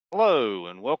Hello,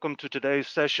 and welcome to today's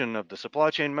session of the Supply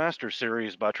Chain Master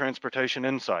Series by Transportation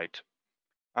Insight.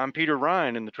 I'm Peter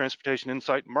Ryan in the Transportation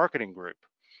Insight Marketing Group.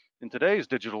 In today's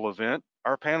digital event,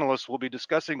 our panelists will be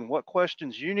discussing what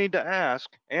questions you need to ask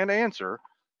and answer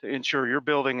to ensure you're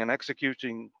building and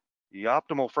executing the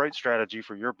optimal freight strategy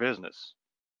for your business.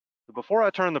 So before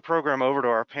I turn the program over to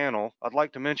our panel, I'd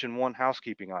like to mention one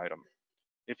housekeeping item.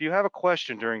 If you have a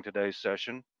question during today's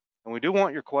session, and we do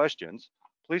want your questions,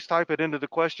 please type it into the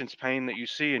questions pane that you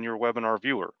see in your webinar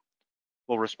viewer.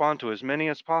 We'll respond to as many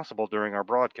as possible during our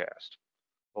broadcast.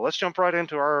 Well, let's jump right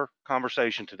into our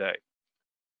conversation today.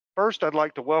 First, I'd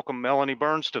like to welcome Melanie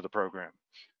Burns to the program.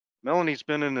 Melanie's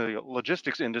been in the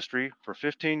logistics industry for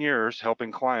 15 years,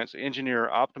 helping clients engineer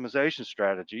optimization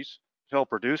strategies to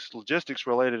help reduce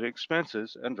logistics-related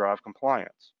expenses and drive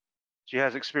compliance. She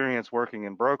has experience working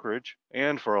in brokerage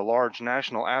and for a large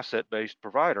national asset-based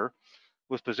provider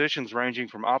with positions ranging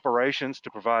from operations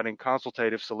to providing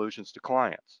consultative solutions to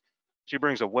clients. She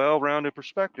brings a well-rounded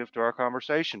perspective to our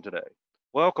conversation today.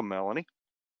 Welcome, Melanie.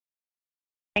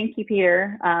 Thank you,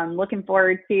 Peter. Looking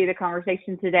forward to the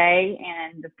conversation today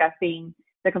and discussing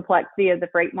the complexity of the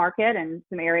freight market and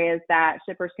some areas that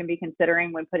shippers can be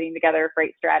considering when putting together a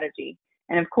freight strategy.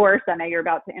 And of course, I know you're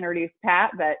about to introduce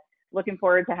Pat, but looking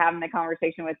forward to having the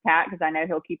conversation with Pat because I know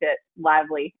he'll keep it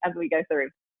lively as we go through.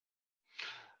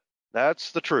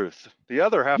 That's the truth. The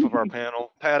other half of our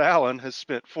panel, Pat Allen, has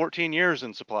spent 14 years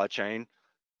in supply chain,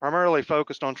 primarily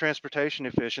focused on transportation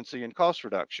efficiency and cost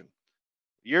reduction.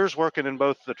 Years working in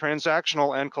both the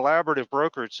transactional and collaborative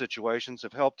brokerage situations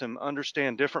have helped him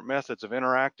understand different methods of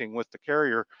interacting with the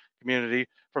carrier community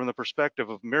from the perspective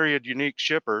of myriad unique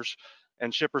shippers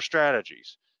and shipper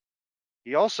strategies.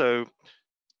 He also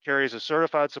carries a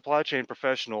certified supply chain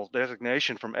professional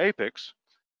designation from APIX,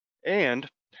 and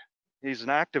he's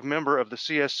an active member of the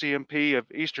CSCMP of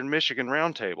Eastern Michigan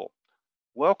Roundtable.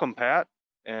 Welcome, Pat,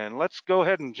 and let's go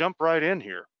ahead and jump right in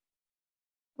here.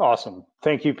 Awesome.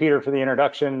 Thank you, Peter, for the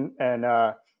introduction and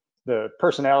the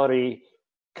personality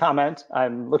comment.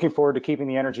 I'm looking forward to keeping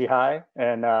the energy high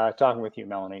and talking with you,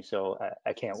 Melanie, so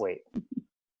I can't wait.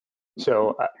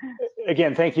 So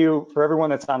again, thank you for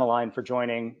everyone that's on the line for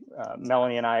joining.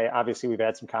 Melanie and I, obviously, we've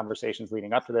had some conversations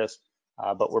leading up to this,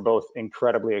 but we're both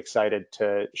incredibly excited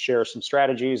to share some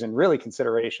strategies and really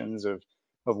considerations of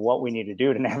what we need to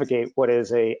do to navigate what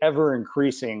is a ever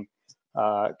increasing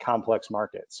complex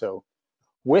market. So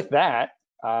with that,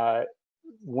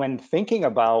 when thinking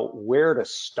about where to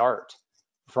start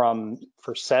for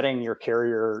setting your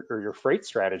carrier or your freight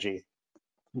strategy,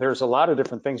 there's a lot of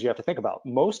different things you have to think about.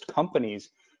 Most companies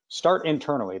start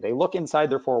internally. They look inside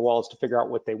their four walls to figure out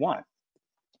what they want.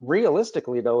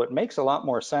 Realistically, though, it makes a lot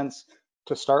more sense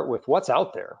to start with what's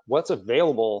out there, what's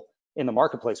available in the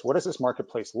marketplace. What does this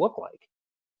marketplace look like?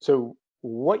 So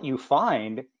what you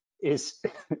find is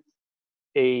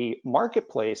a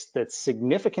marketplace that's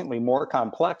significantly more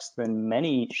complex than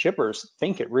many shippers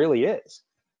think it really is.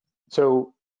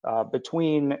 So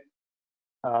between,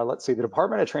 let's see, the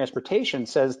Department of Transportation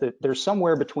says that there's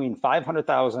somewhere between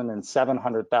 500,000 and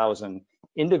 700,000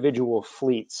 individual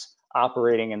fleets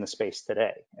operating in the space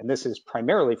today. And this is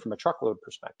primarily from a truckload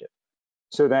perspective.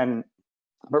 So then,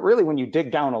 but really when you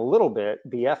dig down a little bit,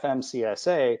 the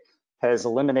FMCSA has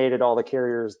eliminated all the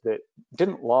carriers that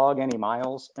didn't log any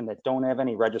miles and that don't have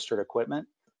any registered equipment.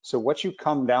 So what you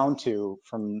come down to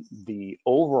from the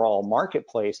overall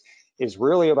marketplace is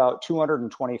really about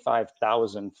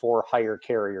 225,000 for hire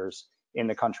carriers in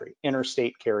the country,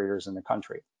 interstate carriers in the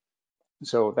country.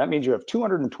 So that means you have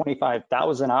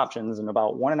 225,000 options and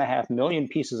about 1.5 million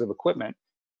pieces of equipment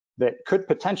that could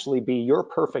potentially be your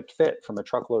perfect fit from a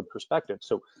truckload perspective.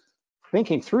 So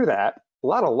thinking through that, a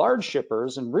lot of large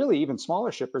shippers and really even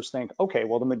smaller shippers think, okay,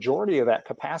 well, the majority of that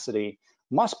capacity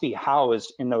must be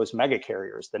housed in those mega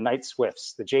carriers, the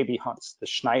Knight-Swifts, the JB Hunts, the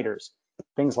Schneiders,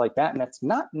 things like that. And that's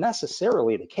not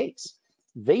necessarily the case.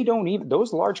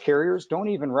 Those large carriers don't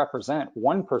even represent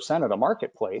 1% of the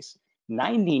marketplace.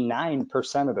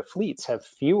 99% of the fleets have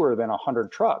fewer than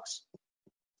 100 trucks.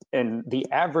 And the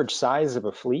average size of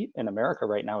a fleet in America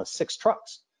right now is 6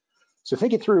 trucks. So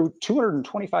thinking through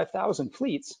 225,000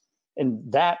 fleets,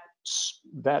 and that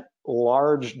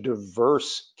large,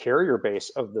 diverse carrier base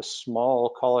of the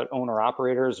small, call it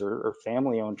owner-operators or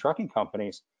family-owned trucking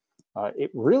companies,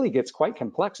 it really gets quite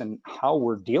complex in how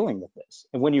we're dealing with this.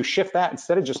 And when you shift that,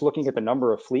 instead of just looking at the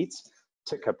number of fleets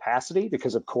to capacity,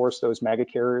 because of course those mega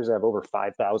carriers have over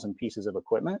 5,000 pieces of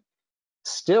equipment,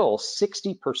 still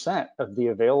 60% of the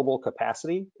available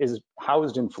capacity is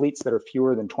housed in fleets that are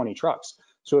fewer than 20 trucks.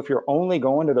 So if you're only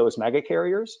going to those mega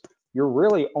carriers, you're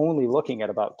really only looking at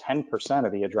about 10%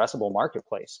 of the addressable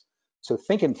marketplace. So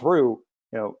thinking through,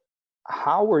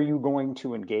 how are you going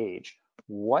to engage?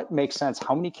 What makes sense?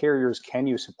 How many carriers can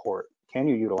you support? Can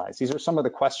you utilize? These are some of the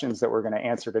questions that we're going to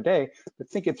answer today, but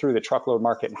thinking through the truckload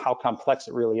market and how complex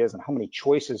it really is and how many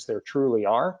choices there truly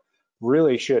are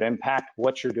really should impact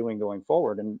what you're doing going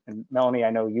forward. And Melanie, I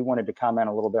know you wanted to comment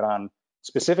a little bit on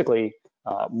specifically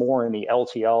more in the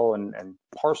LTL and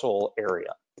parcel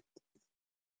area.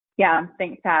 Yeah,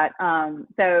 thanks, Pat.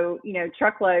 So,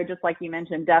 truckload, just like you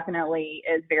mentioned, definitely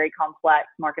is very complex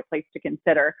marketplace to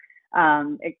consider.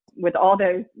 With all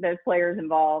those players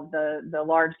involved, the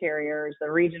large carriers,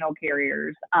 the regional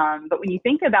carriers. But when you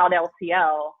think about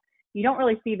LTL, you don't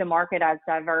really see the market as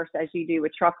diverse as you do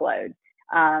with truckload.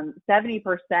 70%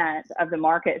 of the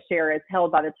market share is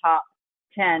held by the top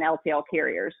 10 LTL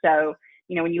carriers. So,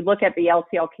 when you look at the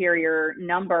LTL carrier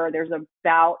number, there's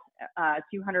about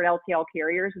 200 LTL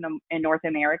carriers in North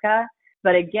America.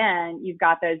 But again, you've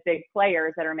got those big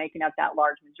players that are making up that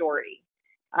large majority.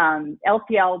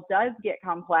 LTL does get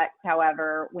complex,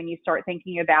 however, when you start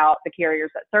thinking about the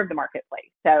carriers that serve the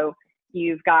marketplace. So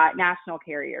you've got national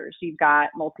carriers, you've got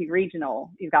multi-regional,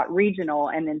 you've got regional,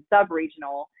 and then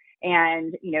sub-regional.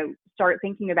 And, start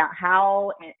thinking about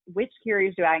which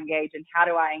carriers do I engage and how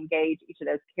do I engage each of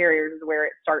those carriers, where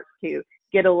it starts to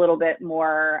get a little bit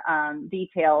more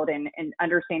detailed and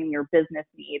understanding your business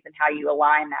needs and how you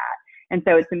align that. And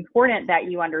so it's important that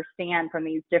you understand from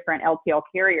these different LTL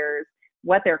carriers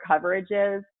what their coverage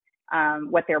is,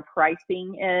 what their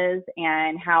pricing is,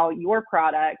 and how your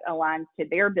product aligns to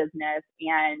their business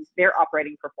and their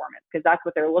operating performance, because that's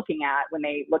what they're looking at when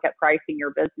they look at pricing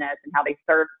your business and how they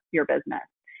serve your business.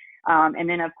 And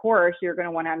then, of course, you're going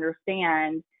to want to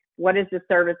understand what is the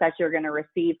service that you're going to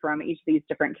receive from each of these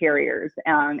different carriers,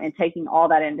 and taking all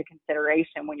that into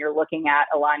consideration when you're looking at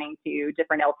aligning to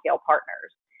different LTL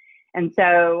partners. And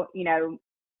so,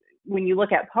 when you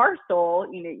look at parcel,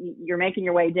 you're making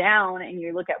your way down and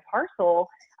you look at parcel,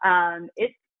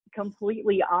 it's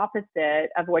completely opposite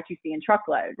of what you see in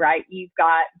truckload, right? You've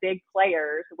got big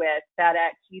players with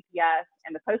FedEx, UPS,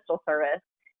 and the Postal Service,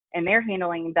 and they're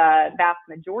handling the vast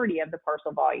majority of the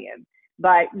parcel volume.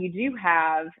 But you do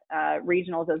have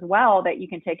regionals as well that you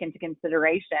can take into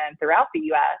consideration throughout the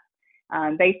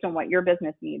U.S. Based on what your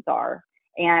business needs are.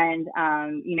 And,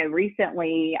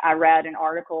 recently I read an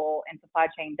article in Supply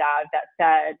Chain Dive that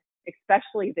said,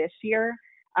 especially this year,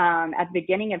 at the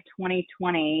beginning of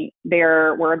 2020,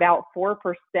 there were about 4%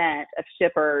 of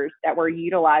shippers that were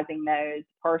utilizing those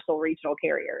parcel regional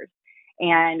carriers.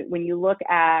 And when you look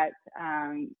at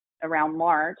around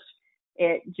March,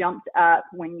 it jumped up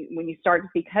when you start to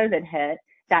see COVID hit.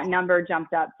 That number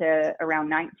jumped up to around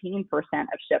 19%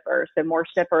 of shippers. So more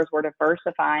shippers were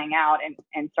diversifying out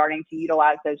and starting to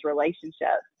utilize those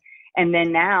relationships. And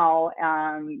then now,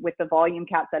 with the volume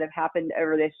caps that have happened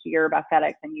over this year by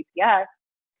FedEx and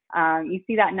UPS, you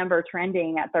see that number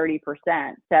trending at 30%.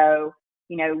 So,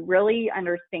 really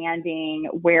understanding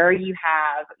where you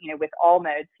have, with all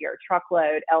modes here,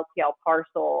 truckload, LTL,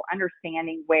 parcel,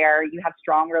 understanding where you have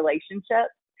strong relationships,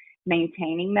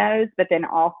 maintaining those, but then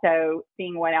also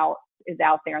seeing what else is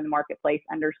out there in the marketplace,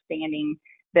 understanding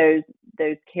those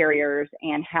carriers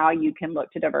and how you can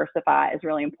look to diversify is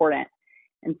really important.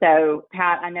 And so,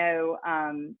 Pat, I know,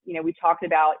 we talked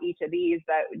about each of these,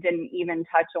 but didn't even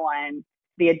touch on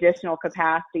the additional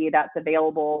capacity that's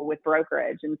available with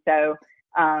brokerage. And so,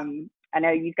 I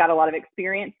know you've got a lot of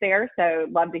experience there, so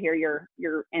love to hear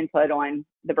your input on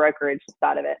the brokerage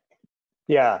side of it.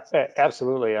 Yeah,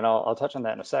 absolutely. And I'll touch on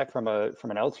that in a sec. From an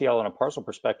LTL and a parcel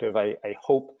perspective, I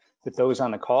hope that those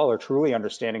on the call are truly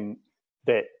understanding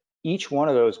that each one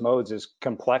of those modes is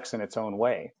complex in its own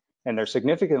way. And they're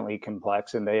significantly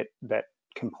complex, and that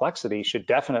complexity should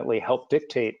definitely help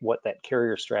dictate what that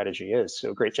carrier strategy is.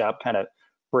 So great job kind of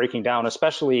breaking down,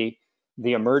 especially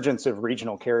the emergence of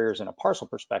regional carriers in a parcel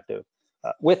perspective.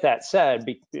 With that said,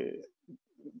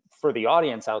 for the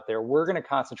audience out there, we're going to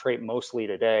concentrate mostly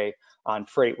today on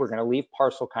freight. We're going to leave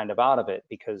parcel kind of out of it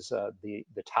because the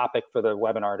topic for the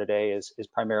webinar today is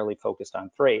primarily focused on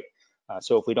freight.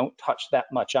 So if we don't touch that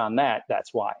much on that,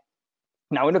 that's why.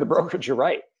 Now into the brokerage, you're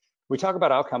right. We talk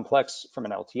about how complex from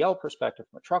an LTL perspective,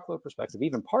 from a truckload perspective,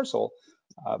 even parcel,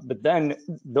 but then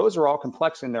those are all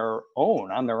complex on their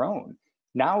own.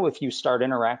 Now, if you start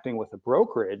interacting with a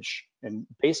brokerage and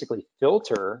basically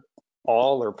filter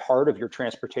all or part of your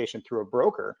transportation through a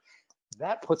broker,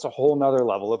 that puts a whole nother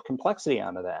level of complexity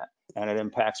onto that. And it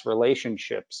impacts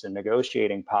relationships and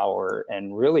negotiating power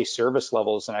and really service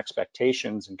levels and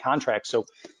expectations and contracts. So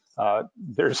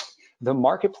the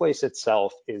marketplace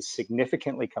itself is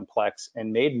significantly complex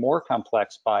and made more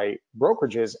complex by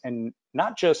brokerages, and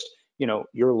not just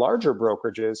your larger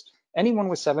brokerages, anyone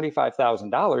with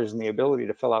 $75,000 and the ability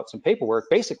to fill out some paperwork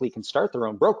basically can start their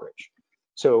own brokerage.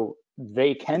 So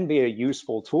they can be a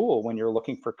useful tool when you're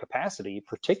looking for capacity,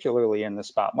 particularly in the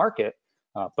spot market,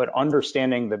 but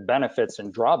understanding the benefits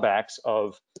and drawbacks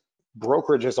of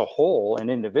brokerage as a whole and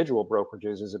individual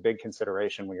brokerages is a big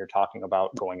consideration when you're talking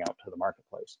about going out to the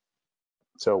marketplace.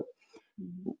 So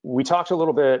we talked a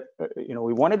little bit,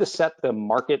 we wanted to set the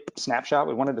market snapshot.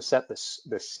 We wanted to set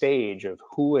the stage of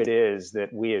who it is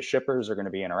that we as shippers are going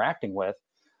to be interacting with.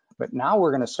 But now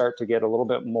we're going to start to get a little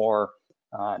bit more,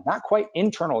 not quite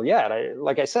internal yet.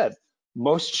 Like I said,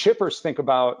 most shippers think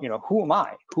about, who am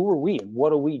I? Who are we? And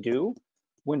what do we do?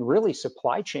 When really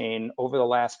supply chain over the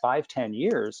last 5-10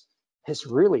 years has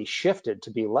really shifted to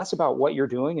be less about what you're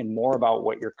doing and more about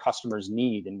what your customers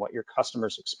need and what your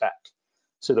customers expect.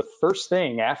 So the first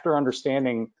thing after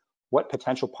understanding what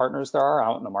potential partners there are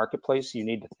out in the marketplace you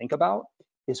need to think about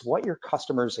is what your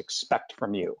customers expect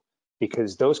from you,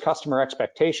 because those customer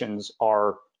expectations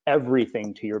are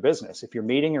everything to your business. If you're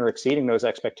meeting or exceeding those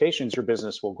expectations, your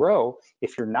business will grow.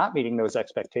 If you're not meeting those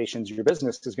expectations, your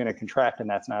business is going to contract, and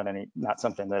that's not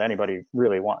something that anybody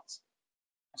really wants.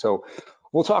 So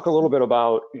we'll talk a little bit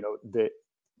about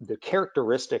the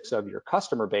characteristics of your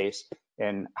customer base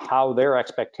and how their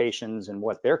expectations and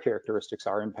what their characteristics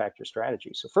are impact your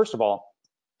strategy. So first of all,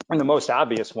 and the most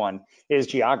obvious one is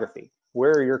geography.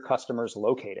 Where are your customers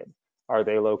located? Are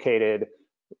they located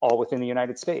all within the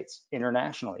United States,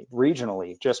 internationally,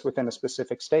 regionally, just within a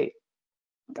specific state?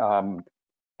 And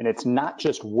it's not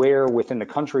just where within the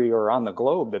country or on the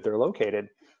globe that they're located,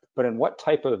 but in what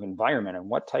type of environment and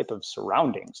what type of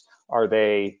surroundings. Are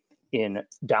they in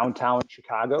downtown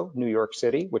Chicago, New York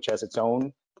City, which has its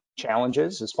own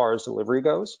challenges as far as delivery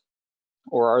goes?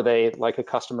 Or are they like a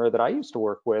customer that I used to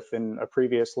work with in a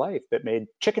previous life that made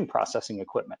chicken processing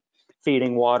equipment,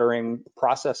 feeding, watering,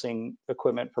 processing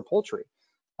equipment for poultry?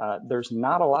 There's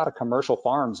not a lot of commercial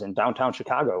farms in downtown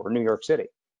Chicago or New York City.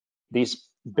 These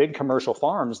big commercial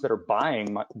farms that are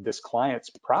buying this client's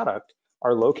product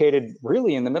are located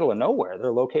really in the middle of nowhere.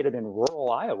 They're located in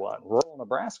rural Iowa and rural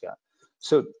Nebraska.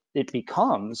 So it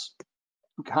becomes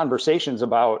conversations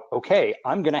about, okay,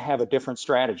 I'm going to have a different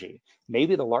strategy.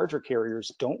 Maybe the larger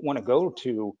carriers don't want to go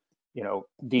to,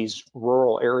 these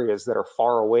rural areas that are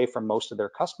far away from most of their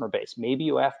customer base. Maybe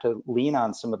you have to lean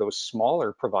on some of those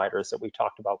smaller providers that we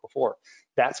talked about before.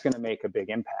 That's going to make a big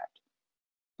impact.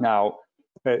 Now,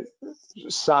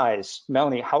 size.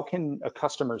 Melanie, how can a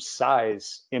customer's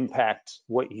size impact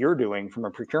what you're doing from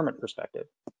a procurement perspective?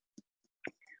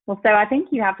 Well, so I think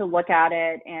you have to look at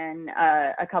it in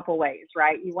a couple ways,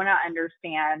 right? You want to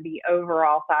understand the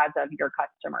overall size of your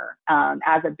customer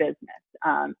as a business,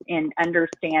 and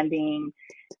understanding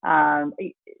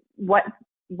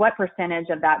what percentage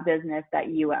of that business that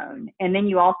you own. And then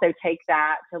you also take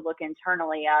that to look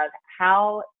internally of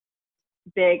how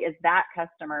big is that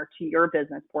customer to your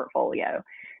business portfolio.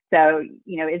 So,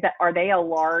 are they a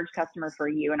large customer for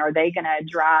you, and are they going to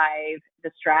drive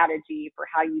the strategy for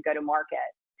how you go to market?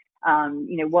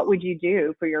 What would you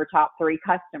do for your top 3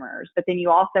 customers? But then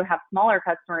you also have smaller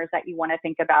customers that you want to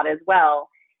think about as well,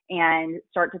 and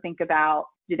start to think about,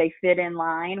 do they fit in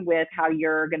line with how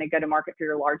you're going to go to market for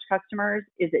your large customers?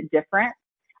 Is it different?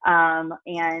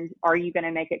 And are you going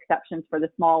to make exceptions for the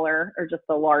smaller or just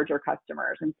the larger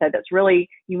customers? And so that's really,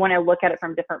 you want to look at it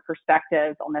from different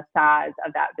perspectives on the size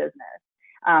of that business.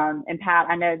 And Pat,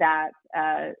 I know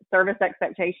that service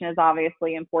expectation is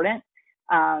obviously important.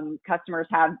 Customers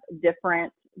have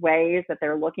different ways that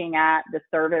they're looking at the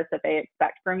service that they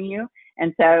expect from you.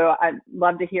 And so I'd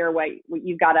love to hear what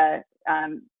you've got to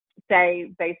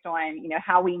say based on,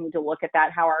 how we need to look at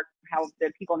that, how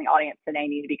the people in the audience today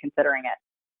need to be considering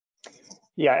it.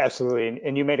 Yeah, absolutely.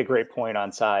 And you made a great point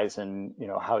on size and,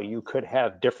 how you could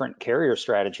have different carrier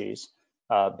strategies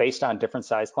based on different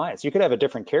size clients. You could have a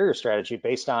different carrier strategy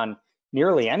based on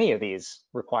nearly any of these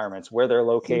requirements, where they're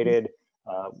located,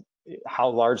 how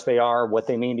large they are, what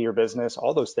they mean to your business,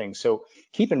 all those things. So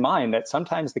keep in mind that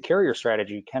sometimes the carrier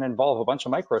strategy can involve a bunch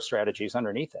of micro strategies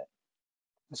underneath it.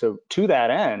 So to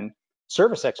that end,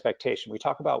 service expectation, we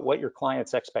talk about what your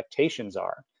client's expectations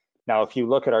are. Now, if you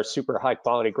look at our super high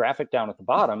quality graphic down at the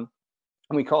bottom,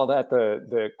 we call that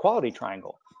the quality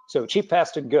triangle. So cheap,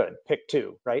 fast, and good, pick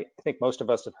 2, right? I think most of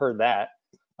us have heard that.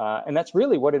 And that's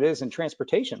really what it is in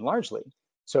transportation largely.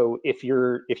 So if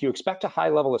you expect a high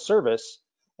level of service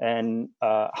and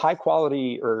high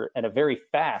quality and a very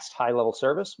fast high level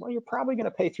service, well, you're probably going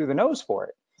to pay through the nose for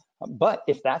it. But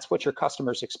if that's what your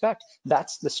customers expect,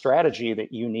 that's the strategy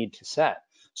that you need to set.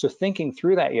 So thinking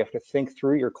through that, you have to think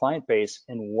through your client base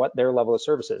and what their level of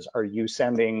service is. Are you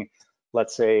sending,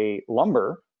 let's say,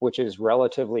 lumber which is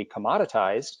relatively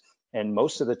commoditized. And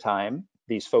most of the time,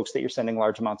 these folks that you're sending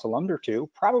large amounts of lumber to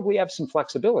probably have some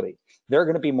flexibility. They're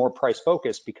going to be more price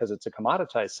focused because it's a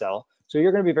commoditized sell. So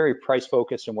you're going to be very price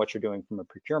focused in what you're doing from a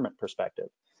procurement perspective.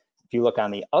 If you look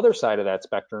on the other side of that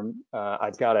spectrum,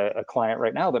 I've got a client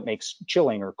right now that makes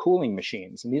chilling or cooling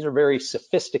machines. And these are very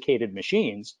sophisticated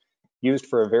machines used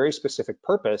for a very specific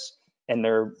purpose. And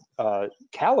they're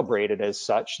calibrated as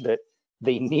such that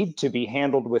they need to be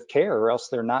handled with care or else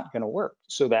they're not going to work.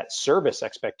 So that service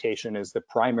expectation is the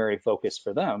primary focus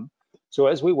for them. So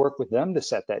as we work with them to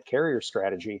set that carrier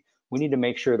strategy, we need to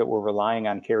make sure that we're relying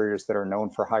on carriers that are known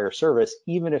for higher service,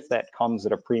 even if that comes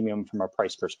at a premium from a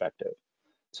price perspective.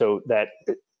 So that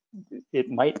it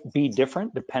might be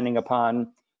different depending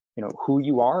upon, you know, who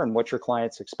you are and what your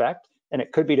clients expect. And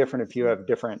it could be different if you have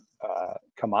different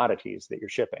commodities that you're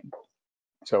shipping.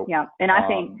 So yeah, and I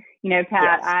think, you know,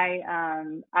 Pat,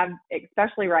 yes. I'm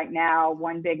especially right now,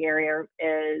 one big area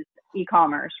is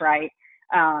e-commerce, right?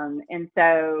 And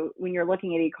so when you're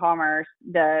looking at e-commerce,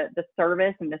 the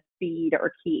service and the speed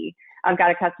are key. I've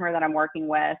got a customer that I'm working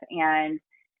with, and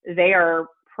they are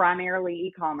primarily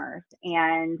e-commerce,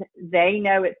 and they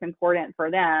know it's important for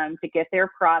them to get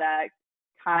their product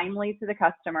timely to the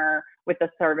customer with the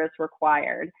service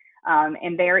required.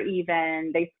 And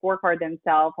they scorecard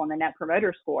themselves on the Net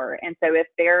Promoter Score. And so if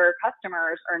their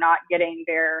customers are not getting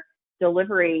their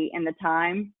delivery in the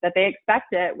time that they expect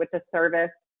it with the service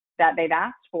that they've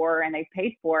asked for and they've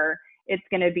paid for, it's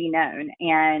going to be known.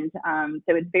 And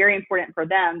so it's very important for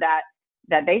them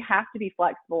that they have to be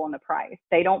flexible in the price.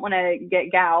 They don't want to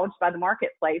get gouged by the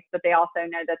marketplace, but they also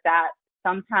know that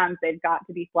sometimes they've got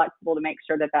to be flexible to make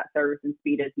sure that service and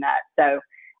speed is met. So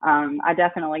I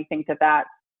definitely think that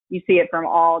you see it from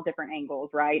all different angles,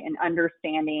 right? And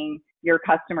understanding your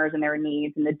customers and their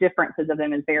needs and the differences of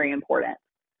them is very important.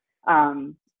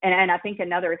 And I think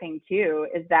another thing too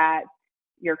is that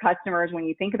your customers, when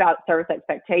you think about service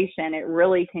expectation, it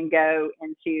really can go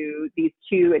into these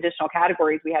two additional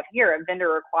categories we have here of vendor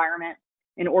requirements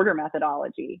and order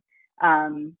methodology.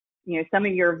 You know, some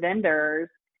of your vendors,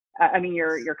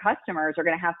 your customers are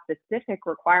going to have specific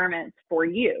requirements for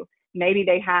you. Maybe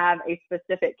they have a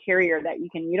specific carrier that you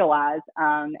can utilize,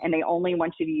 and they only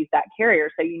want you to use that carrier.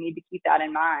 So you need to keep that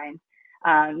in mind.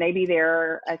 Maybe there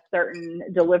are a certain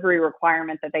delivery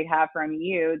requirement that they have from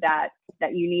you that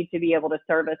you need to be able to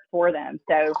service for them.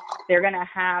 So they're going to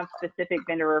have specific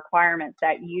vendor requirements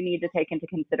that you need to take into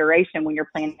consideration when you're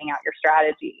planning out your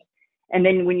strategy. And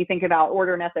then when you think about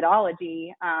order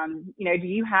methodology, you know, do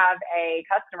you have a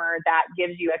customer that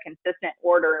gives you a consistent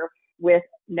order with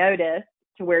notice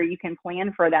to where you can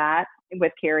plan for that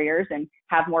with carriers and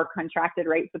have more contracted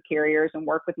rates with carriers and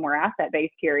work with more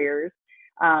asset-based carriers?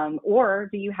 Or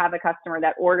do you have a customer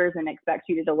that orders and expects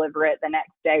you to deliver it the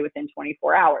next day within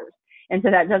 24 hours? And so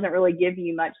that doesn't really give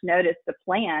you much notice to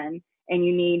plan, and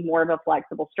you need more of a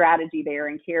flexible strategy there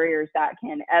and carriers that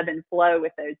can ebb and flow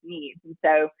with those needs. And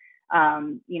so,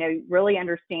 you know, really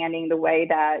understanding the way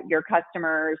that your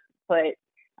customers put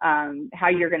how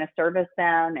you're going to service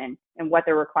them and what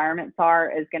their requirements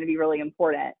are is going to be really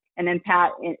important. And then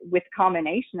Pat, with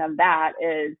combination of that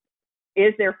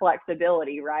is there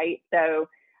flexibility, right? So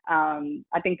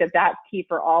I think that's key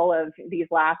for all of these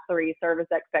last three: service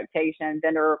expectations,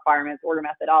 vendor requirements, order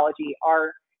methodology.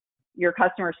 Are your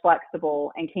customers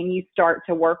flexible, and can you start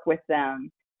to work with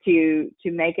them to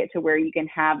make it to where you can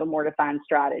have a more defined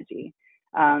strategy?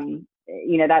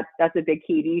 You know, that's a big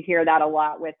key. Do you hear that a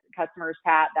lot with customers,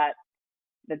 Pat, that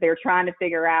they're trying to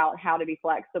figure out how to be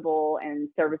flexible and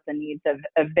service the needs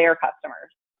of their customers?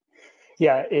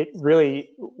 Yeah, it really,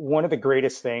 one of the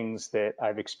greatest things that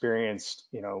I've experienced,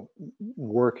 you know,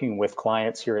 working with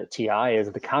clients here at TI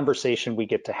is the conversation we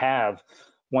get to have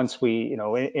once we, you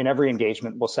know, in every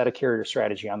engagement, we'll set a carrier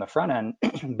strategy on the front end,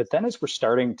 but then as we're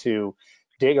starting to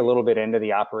dig a little bit into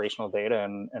the operational data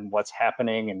and what's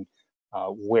happening and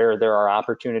where there are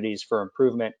opportunities for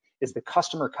improvement is the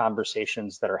customer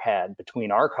conversations that are had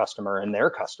between our customer and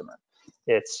their customer.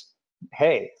 It's,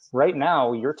 hey, right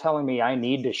now you're telling me I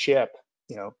need to ship,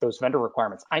 you know, those vendor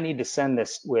requirements. I need to send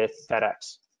this with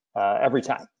FedEx every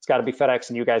time. It's got to be FedEx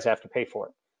and you guys have to pay for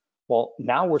it. Well,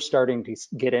 now we're starting to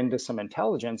get into some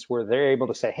intelligence where they're able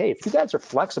to say, hey, if you guys are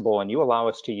flexible and you allow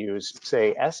us to use,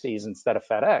 say, Estes instead of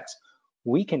FedEx,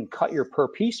 we can cut your per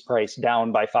piece price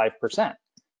down by 5%.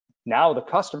 Now the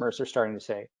customers are starting to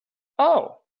say,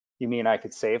 oh, you mean I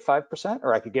could save 5%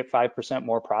 or I could get 5%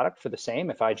 more product for the same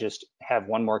if I just have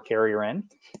one more carrier in?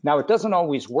 Now, it doesn't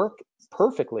always work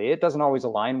perfectly. It doesn't always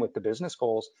align with the business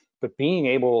goals, but being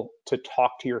able to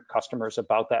talk to your customers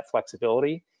about that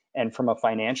flexibility and from a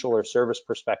financial or service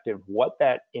perspective, what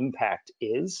that impact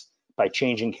is by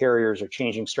changing carriers or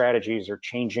changing strategies or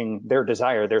changing their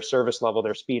desire, their service level,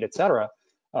 their speed, et cetera,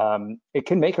 it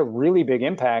can make a really big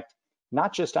impact,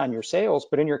 not just on your sales,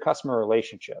 but in your customer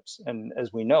relationships. And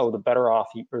as we know, the better off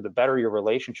or the better your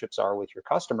relationships are with your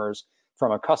customers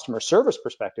from a customer service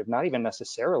perspective, not even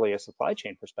necessarily a supply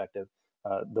chain perspective,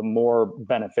 the more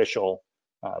beneficial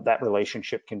that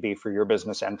relationship can be for your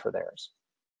business and for theirs.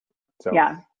 So.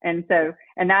 Yeah, and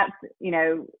that's,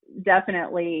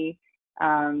 definitely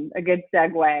a good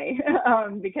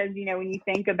segue because, when you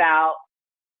think about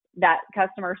that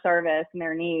customer service and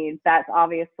their needs, that's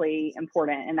obviously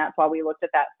important. And that's why we looked at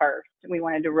that first. We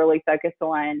wanted to really focus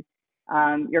on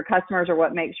your customers are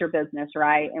what makes your business,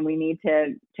 right? And we need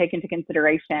to take into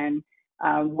consideration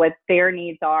what their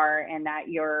needs are and that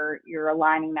you're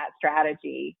aligning that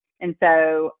strategy. And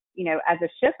so, as a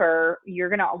shipper, you're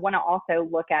going to want to also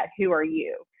look at who are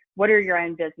you? What are your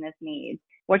own business needs?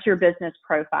 What's your business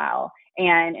profile?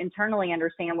 And internally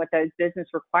understand what those business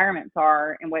requirements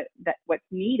are and what's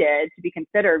needed to be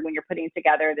considered when you're putting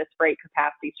together this freight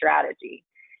capacity strategy.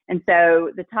 And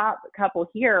so the top couple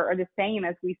here are the same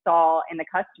as we saw in the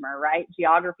customer, right?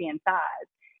 Geography and size.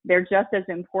 They're just as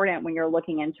important when you're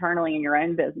looking internally in your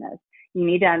own business. You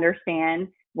need to understand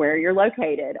where you're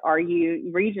located. Are you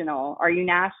regional? Are you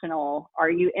national? Are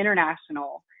you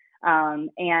international?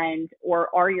 Or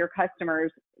are your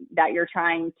customers that you're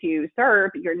trying to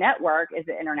serve, your network, is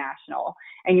it international?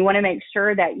 And you want to make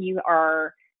sure that you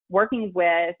are working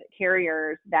with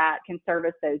carriers that can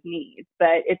service those needs,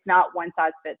 but it's not one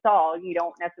size fits all. You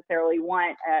don't necessarily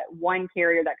want one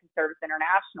carrier that can service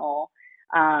international,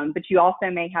 but you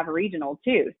also may have a regional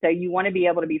too. So you want to be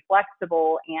able to be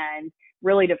flexible and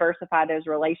really diversify those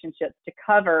relationships to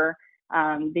cover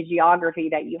the geography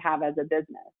that you have as a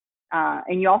business.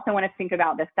 And you also want to think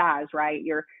about the size, right?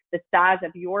 The size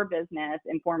of your business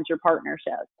informs your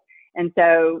partnerships. And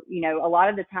so, a lot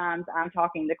of the times I'm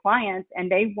talking to clients and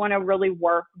they want to really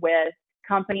work with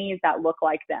companies that look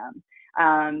like them.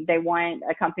 They want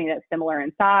a company that's similar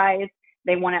in size.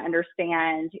 They want to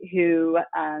understand who,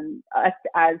 us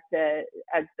as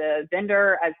the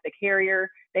vendor, as the carrier,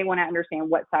 they want to understand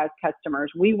what size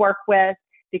customers we work with.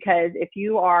 Because if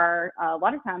you are a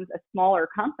lot of times a smaller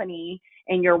company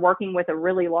and you're working with a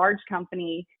really large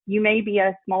company, you may be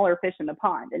a smaller fish in the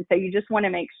pond. And so you just want to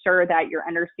make sure that you're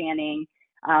understanding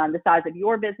the size of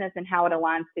your business and how it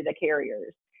aligns to the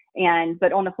carriers.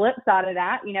 But on the flip side of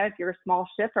that, if you're a small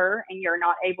shipper and you're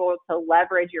not able to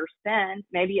leverage your spend,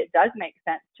 maybe it does make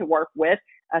sense to work with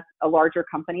a larger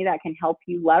company that can help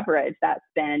you leverage that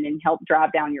spend and help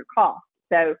drive down your costs.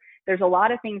 So there's a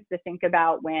lot of things to think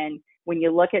about when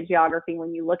you look at geography,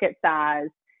 when you look at size,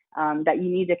 that you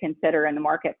need to consider in the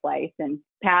marketplace. And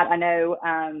Pat, I know,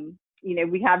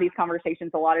 we have these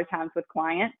conversations a lot of times with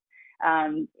clients.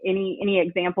 Any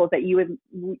examples that you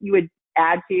would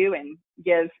add to and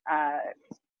give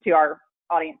to our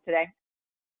audience today?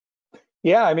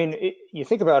 Yeah, I mean, you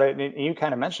think about it, and you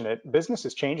kind of mentioned it, business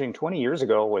is changing. 20 years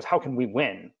ago was how can we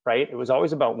win, right? It was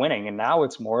always about winning, and now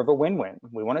it's more of a win-win.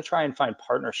 We want to try and find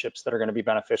partnerships that are going to be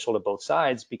beneficial to both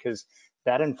sides because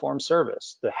that informs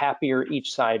service. The happier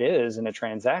each side is in a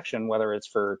transaction, whether it's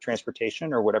for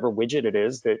transportation or whatever widget it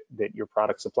is that your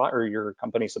product supply or your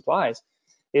company supplies,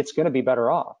 it's going to be better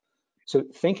off. So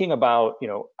thinking about,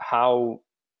 how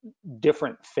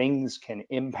different things can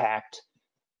impact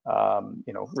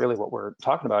really what we're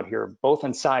talking about here, both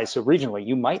in size. So regionally,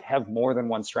 you might have more than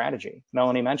one strategy.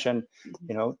 Melanie mentioned,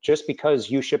 just because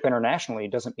you ship internationally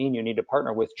doesn't mean you need to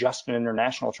partner with just an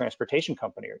international transportation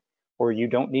company, or you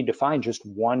don't need to find just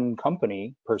one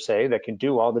company per se that can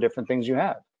do all the different things you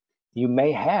have. You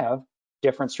may have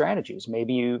different strategies.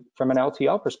 Maybe you, from an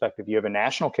LTL perspective, you have a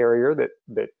national carrier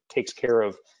that takes care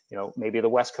of, maybe the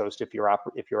West Coast if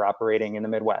you're operating in the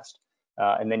Midwest.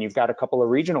 And then you've got a couple of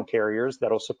regional carriers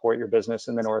that'll support your business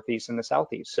in the Northeast and the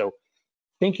Southeast. So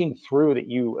thinking through that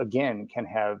you, again, can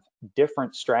have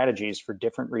different strategies for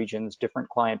different regions, different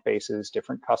client bases,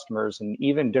 different customers, and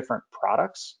even different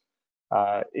products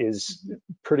is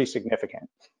pretty significant.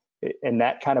 And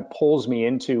that kind of pulls me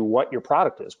into what your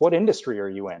product is. What industry are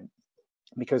you in?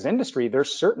 Because industry,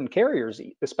 there's certain carriers,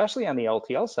 especially on the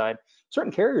LTL side,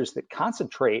 certain carriers that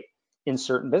concentrate in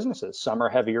certain businesses. Some are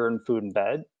heavier in food and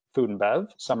bev,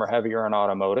 some are heavier in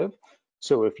automotive.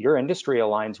 So if your industry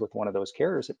aligns with one of those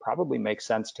carriers, it probably makes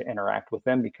sense to interact with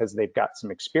them because they've got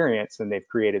some experience and they've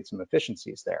created some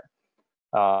efficiencies there.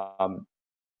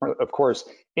 Of course,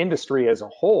 industry as a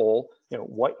whole,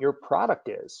 what your product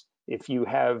is. If you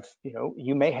have,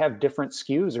 you may have different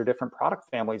SKUs or different product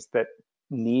families that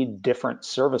need different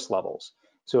service levels.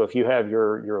 So if you have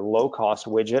your low cost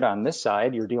widget on this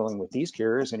side, you're dealing with these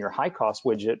carriers, and your high cost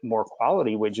widget, more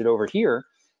quality widget over here,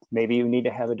 maybe you need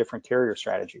to have a different carrier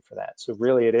strategy for that. So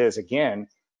really it is, again,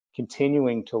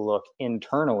 continuing to look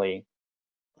internally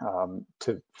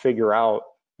to figure out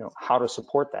how to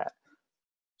support that.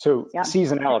 So Yeah.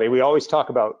 seasonality, we always talk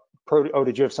about,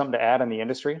 did you have something to add on the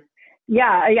industry?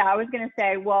 Yeah, I was going to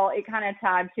say, well, it kind of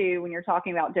tied to when you're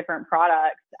talking about different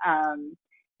products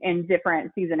and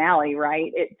different seasonality,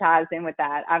 right? It ties in with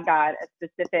that. I've got a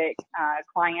specific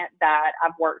client that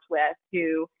I've worked with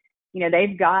who,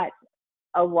 they've got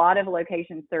a lot of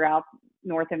locations throughout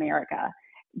North America,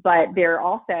 but they're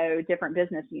also different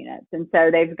business units. And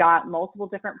so they've got multiple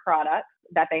different products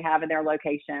that they have in their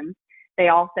locations. They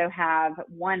also have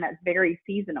one that's very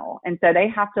seasonal. And so they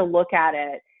have to look at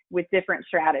it with different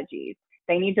strategies.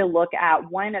 They need to look at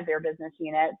one of their business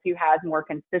units who has more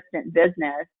consistent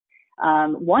business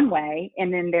one way,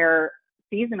 and then their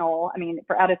seasonal,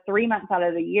 for out of 3 months out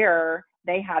of the year,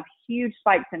 they have huge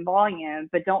spikes in volume,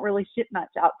 but don't really ship much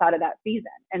outside of that season.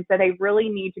 And so they really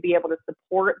need to be able to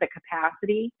support the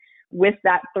capacity with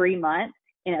that 3 months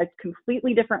in a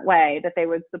completely different way that they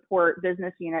would support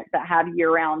business units that have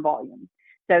year-round volume.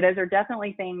 So those are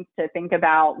definitely things to think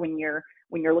about when you're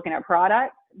looking at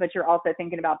products, but you're also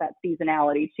thinking about that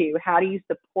seasonality too. How do you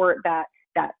support that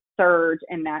surge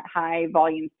in that high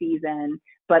volume season,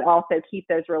 but also keep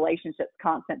those relationships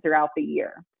constant throughout the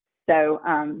year? So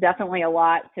definitely a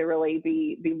lot to really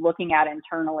be looking at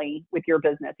internally with your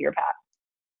business, your path.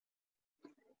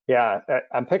 Yeah,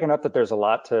 I'm picking up that there's a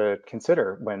lot to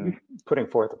consider when putting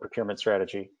forth a procurement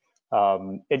strategy.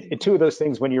 And two of those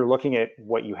things, when you're looking at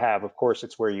what you have, of course,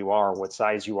 it's where you are, what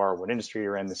size you are, what industry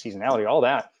you're in, the seasonality, all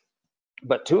that.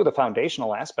 But two of the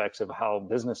foundational aspects of how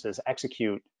businesses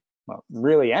execute, well,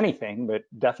 really anything, but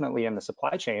definitely in the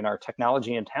supply chain, are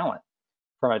technology and talent.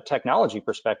 From a technology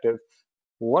perspective,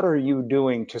 what are you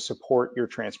doing to support your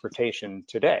transportation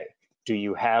today? Do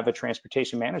you have a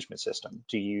transportation management system?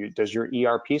 Does your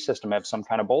ERP system have some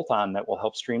kind of bolt-on that will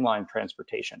help streamline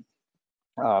transportation?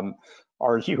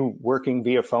 Are you working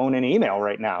via phone and email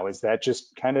right now? Is that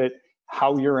just kind of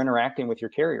how you're interacting with your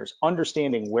carriers?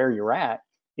 Understanding where you're at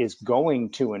is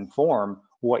going to inform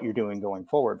what you're doing going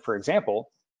forward. For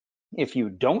example, if you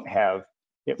don't have,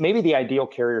 maybe the ideal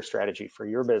carrier strategy for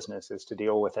your business is to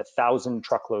deal with 1,000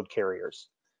 truckload carriers.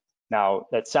 Now,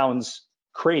 that sounds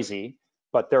crazy,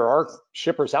 but there are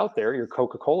shippers out there, your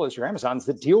Coca-Colas, your Amazons,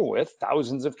 that deal with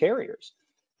thousands of carriers.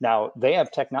 Now, they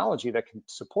have technology that can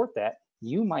support that.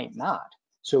 You might not.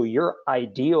 So your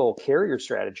ideal carrier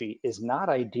strategy is not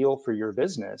ideal for your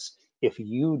business if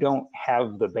you don't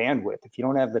have the bandwidth, if you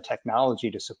don't have the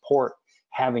technology to support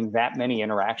having that many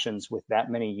interactions with that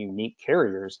many unique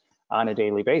carriers on a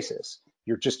daily basis.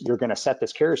 You're going to set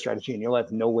this carrier strategy and you'll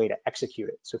have no way to execute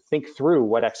it. So think through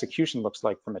what execution looks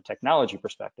like from a technology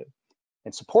perspective.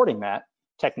 And supporting that,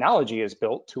 technology is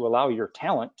built to allow your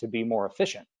talent to be more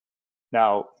efficient.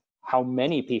 Now, how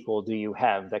many people do you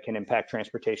have that can impact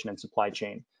transportation and supply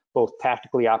chain, both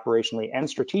tactically, operationally, and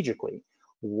strategically?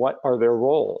 What are their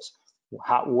roles?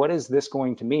 What is this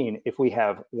going to mean if we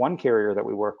have one carrier that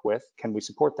we work with? Can we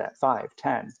support that 5,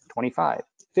 10, 25,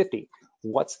 50?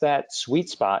 What's that sweet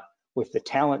spot with the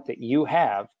talent that you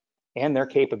have and their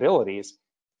capabilities?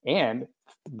 And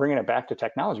bringing it back to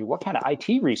technology, what kind of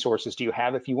IT resources do you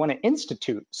have if you want to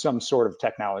institute some sort of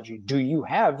technology? Do you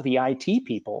have the IT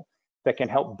people that can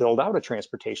help build out a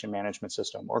transportation management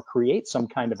system or create some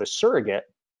kind of a surrogate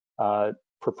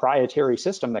proprietary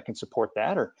system that can support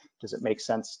that, or does it make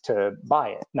sense to buy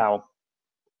it? Now,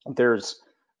 there's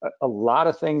a lot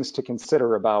of things to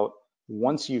consider about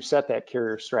once you set that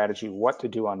carrier strategy, what to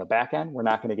do on the back end. We're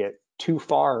not going to get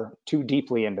too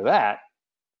deeply into that.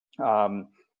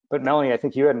 But Melanie, I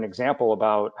think you had an example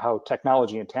about how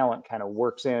technology and talent kind of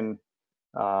works in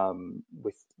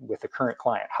with the current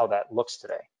client, how that looks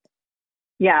today.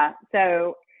 Yeah,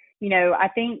 so, I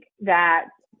think that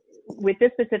with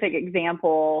this specific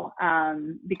example,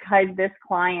 because this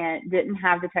client didn't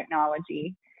have the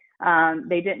technology,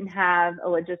 they didn't have a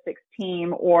logistics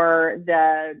team or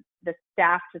the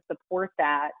staff to support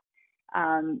that.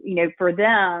 For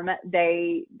them,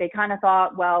 they kind of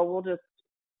thought, well, we'll just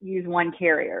use one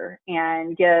carrier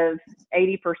and give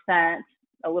 80%,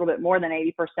 a little bit more than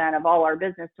 80% of all our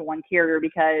business to one carrier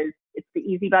because it's the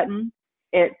easy button.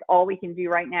 It's all we can do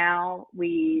right now.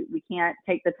 We can't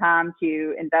take the time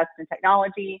to invest in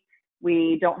technology.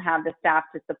 We don't have the staff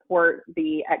to support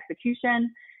the execution,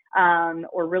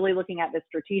 or really looking at this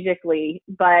strategically.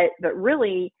 But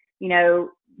really,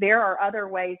 there are other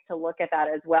ways to look at that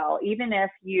as well. Even if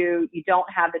you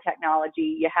don't have the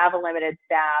technology, you have a limited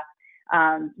staff,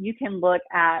 you can look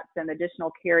at some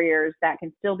additional carriers that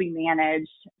can still be managed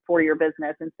for your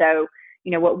business. And so,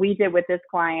 what we did with this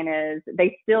client is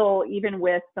they still, even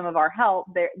with some of our help,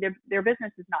 their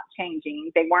business is not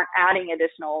changing. They weren't adding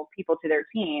additional people to their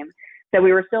team. So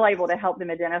we were still able to help them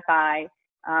identify,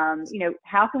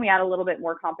 how can we add a little bit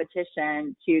more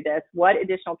competition to this? What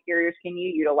additional carriers can you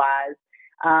utilize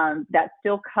that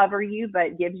still cover you,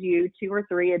 but gives you 2 or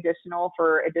 3 additional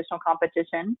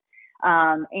competition,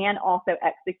 and also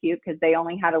execute, because they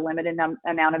only had a limited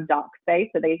amount of dock space.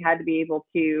 So they had to be able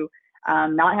to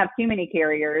not have too many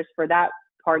carriers for that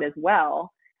part as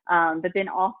well. But then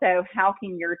also, how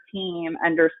can your team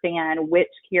understand which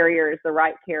carrier is the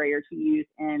right carrier to use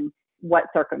in what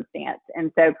circumstance?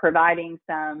 And so providing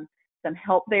some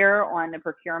help there on the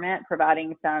procurement,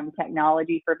 providing some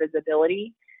technology for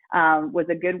visibility was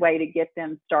a good way to get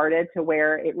them started, to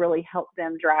where it really helped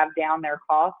them drive down their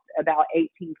costs about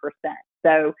 18%.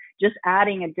 So just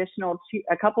adding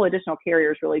a couple additional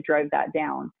carriers really drove that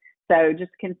down. So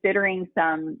just considering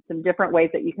some different ways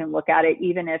that you can look at it,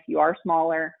 even if you are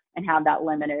smaller and have that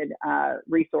limited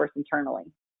resource internally.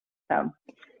 So.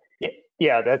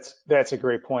 Yeah, that's a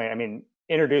great point. I mean,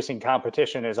 introducing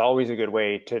competition is always a good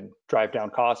way to drive down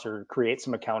costs or create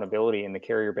some accountability in the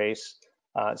carrier base.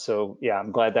 So yeah,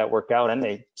 I'm glad that worked out, and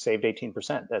they saved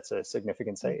 18%. That's a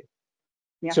significant save.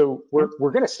 Yeah. So we're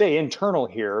going to stay internal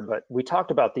here, but we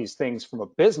talked about these things from a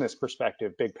business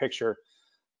perspective, big picture.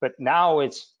 But now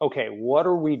it's, okay, what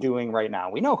are we doing right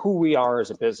now? We know who we are as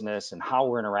a business and how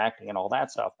we're interacting and all that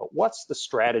stuff, but what's the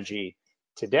strategy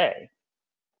today?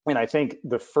 And I think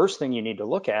the first thing you need to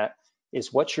look at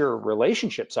is what your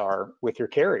relationships are with your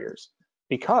carriers,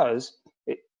 because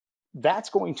that's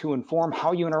going to inform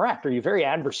how you interact. Are you very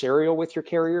adversarial with your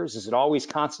carriers? Is it always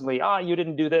constantly, you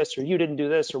didn't do this, or you didn't do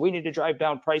this, or we need to drive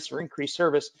down price or increase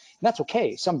service? And that's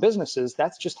okay. Some businesses,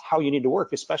 that's just how you need to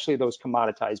work, especially those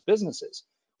commoditized businesses.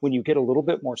 When you get a little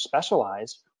bit more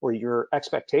specialized, or your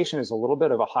expectation is a little bit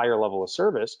of a higher level of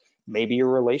service, maybe your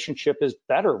relationship is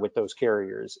better with those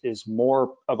carriers, is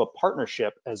more of a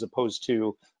partnership as opposed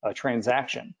to a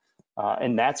transaction.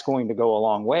 And that's going to go a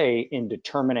long way in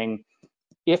determining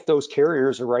if those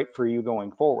carriers are right for you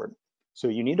going forward. So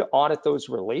you need to audit those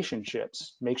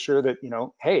relationships, make sure that,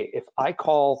 hey, if I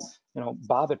call,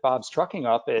 Bob at Bob's Trucking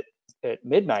up at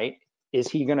midnight, is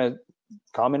he gonna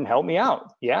come and help me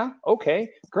out? Yeah,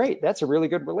 okay, great. That's a really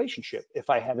good relationship if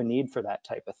I have a need for that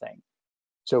type of thing.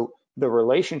 So the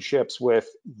relationships with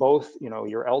both,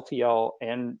 your LTL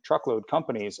and truckload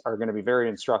companies are going to be very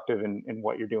instructive in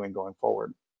what you're doing going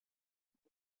forward.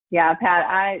 Yeah,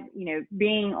 Pat,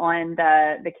 being on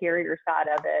the carrier side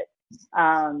of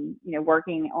it,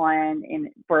 working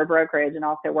for a brokerage and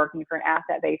also working for an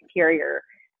asset-based carrier,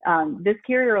 this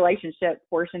carrier relationship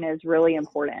portion is really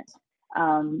important.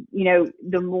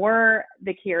 The more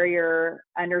the carrier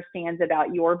understands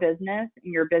about your business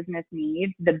and your business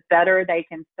needs, the better they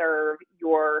can serve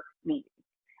your needs.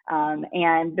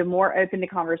 And the more open the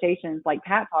conversations, like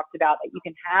Pat talked about, that you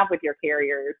can have with your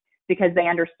carriers, because they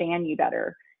understand you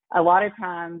better. A lot of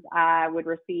times I would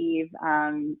receive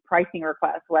pricing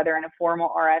requests, whether in a formal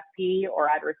RFP or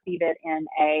I'd receive it in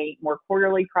a more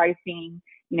quarterly pricing.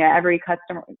 Every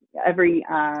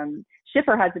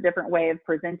shipper has a different way of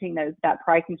presenting that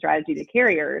pricing strategy to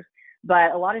carriers,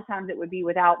 but a lot of times it would be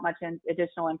without much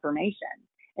additional information.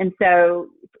 And so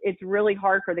it's really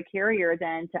hard for the carrier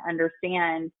then to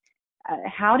understand,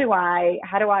 how do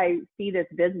I see this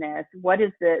business? What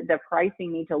does the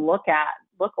pricing need to look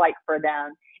like for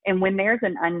them? And when there's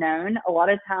an unknown, a lot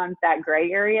of times that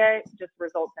gray area just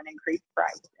results in increased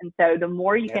price. And so the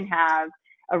more you can have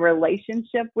a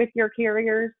relationship with your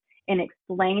carriers and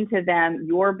explain to them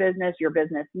your business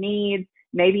needs,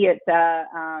 maybe it's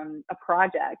a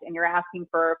project and you're asking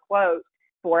for a quote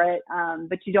for it,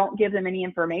 but you don't give them any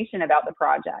information about the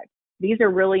project. These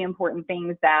are really important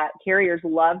things that carriers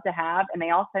love to have, and they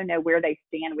also know where they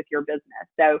stand with your business.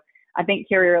 So I think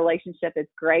carrier relationship is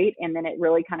great, and then it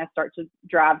really kind of starts to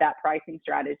drive that pricing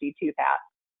strategy too,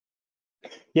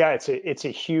 Pat. Yeah, it's a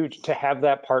huge, to have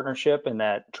that partnership and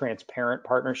that transparent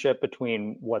partnership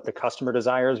between what the customer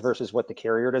desires versus what the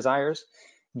carrier desires.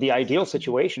 The ideal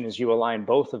situation is you align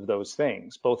both of those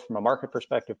things, both from a market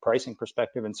perspective, pricing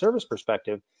perspective, and service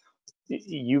perspective.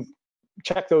 You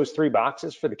check those 3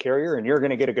 boxes for the carrier, and you're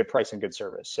going to get a good price and good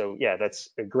service. So yeah, that's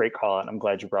a great call out. I'm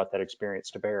glad you brought that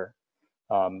experience to bear.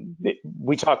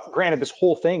 We talk, granted, this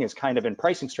whole thing is kind of in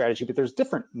pricing strategy, but there's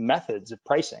different methods of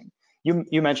pricing.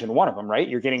 You mentioned one of them, right?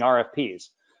 You're getting RFPs.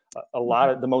 A lot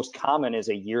of the most common is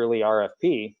a yearly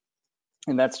RFP,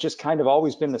 and that's just kind of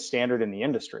always been the standard in the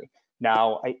industry.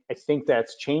 Now, I think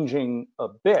that's changing a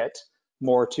bit,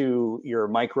 more to your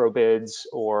micro bids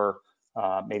or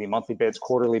maybe monthly bids,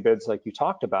 quarterly bids like you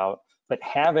talked about, but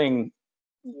having,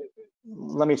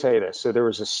 let me tell you this. So there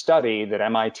was a study that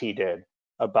MIT did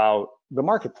about the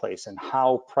marketplace and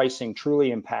how pricing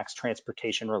truly impacts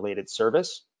transportation related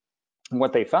service. And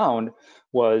what they found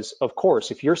was, of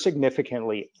course, if you're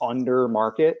significantly under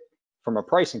market from a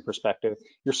pricing perspective,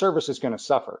 your service is going to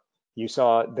suffer.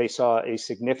 They saw a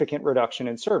significant reduction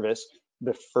in service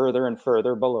the further and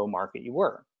further below market you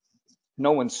were.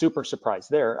 No one's super surprised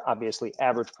there. Obviously,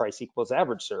 average price equals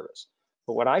average service.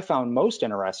 But what I found most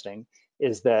interesting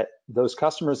is that those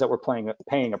customers that were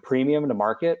paying a premium to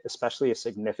market, especially a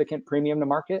significant premium to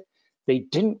market, they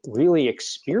didn't really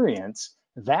experience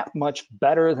that much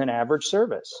better than average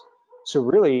service. So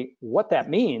really what that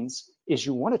means is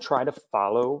you want to try to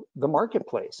follow the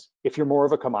marketplace. If you're more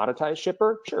of a commoditized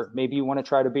shipper, sure, maybe you want to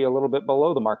try to be a little bit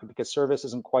below the market because service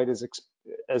isn't quite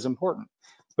as important.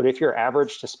 But if you're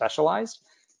average to specialized,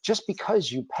 just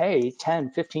because you pay 10,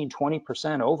 15,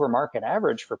 20% over market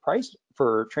average for price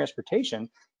for transportation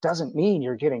doesn't mean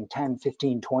you're getting 10,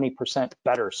 15, 20%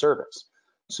 better service.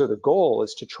 So the goal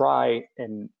is to try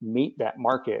and meet that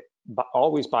market, but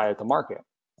always buy at the market.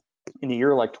 In a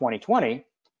year like 2020,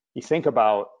 you think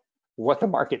about what the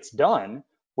market's done,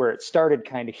 where it started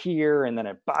kind of here and then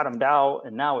it bottomed out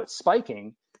and now it's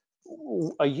spiking.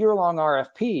 A year-long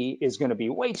RFP is going to be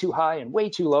way too high and way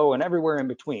too low and everywhere in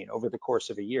between over the course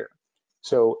of a year.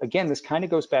 So again, this kind of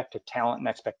goes back to talent and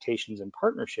expectations and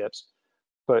partnerships.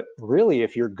 But really,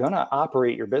 if you're going to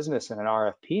operate your business in an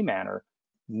RFP manner,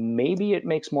 maybe it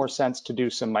makes more sense to do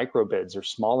some micro bids or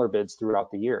smaller bids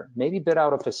throughout the year. Maybe bid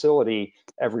out a facility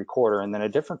every quarter and then a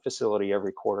different facility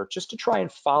every quarter, just to try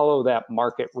and follow that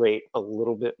market rate a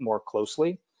little bit more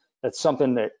closely. That's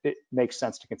something that it makes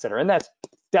sense to consider. And that's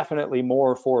definitely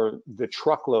more for the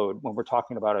truckload when we're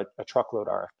talking about a truckload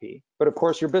RFP. But of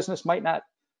course, your business might not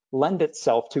lend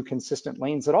itself to consistent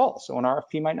lanes at all. So an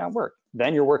RFP might not work.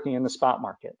 Then you're working in the spot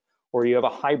market, or you have a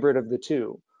hybrid of the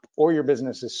two, or your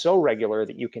business is so regular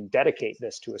that you can dedicate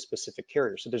this to a specific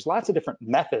carrier. So there's lots of different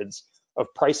methods of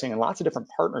pricing and lots of different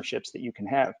partnerships that you can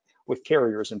have with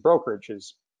carriers and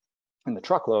brokerages in the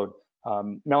truckload.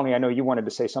 Melanie, I know you wanted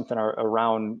to say something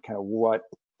around kind of what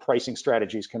pricing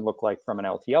strategies can look like from an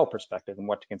LTL perspective and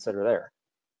what to consider there.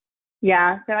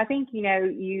 Yeah, so I think,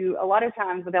 a lot of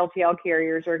times with LTL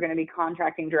carriers are going to be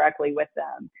contracting directly with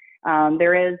them.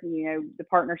 There is, the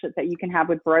partnerships that you can have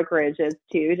with brokerages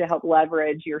too to help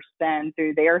leverage your spend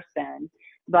through their spend.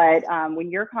 But when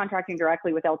you're contracting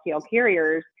directly with LTL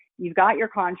carriers, you've got your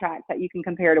contracts that you can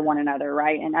compare to one another,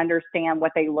 right? And understand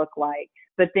what they look like.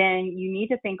 But then you need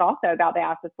to think also about the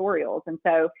accessorials. And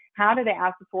so how do the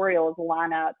accessorials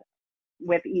line up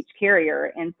with each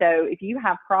carrier? And so if you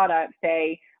have products,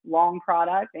 say long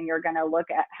products, and you're going to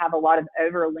have a lot of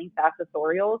over-linked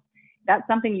accessorials, that's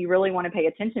something you really want to pay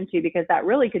attention to, because that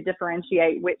really could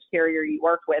differentiate which carrier you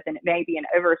work with. And it may be an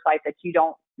oversight that you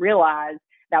don't realize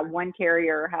that one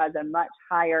carrier has a much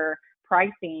higher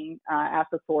pricing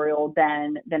accessorial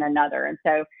than another. And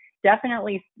so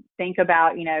definitely think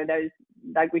about, those,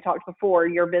 like we talked before,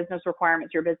 your business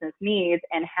requirements, your business needs,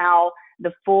 and how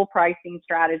the full pricing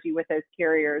strategy with those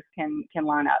carriers can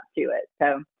line up to it.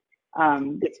 So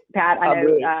Pat, I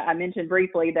know I mentioned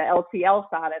briefly the LTL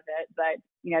side of it, but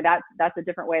that's a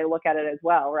different way to look at it as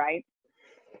well, right?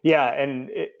 Yeah, and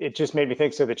it just made me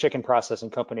think, so the chicken processing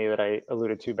company that I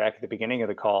alluded to back at the beginning of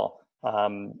the call,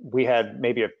 we had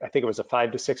maybe I think it was a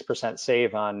 5 to 6%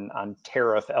 save on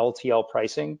tariff LTL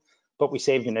pricing, but we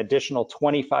saved an additional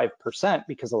 25%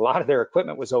 because a lot of their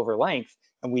equipment was over length,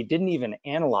 and we didn't even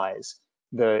analyze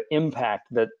the impact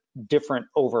that different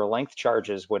over length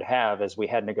charges would have as we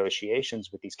had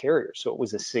negotiations with these carriers. So it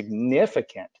was a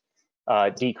significant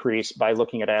decrease by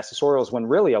looking at accessorials, when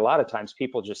really a lot of times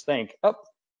people just think, oh,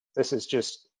 this is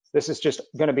just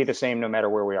going to be the same no matter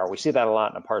where we are. We see that a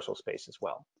lot in the parcel space as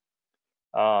well.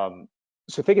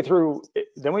 So think it through.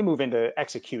 Then we move into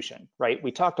execution, right?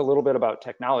 We talked a little bit about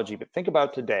technology, but think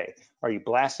about today. Are you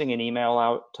blasting an email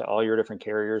out to all your different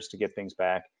carriers to get things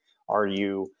back?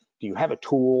 Do you have a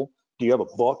tool? Do you have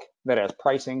a book that has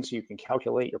pricing so you can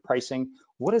calculate your pricing?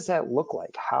 What does that look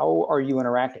like? How are you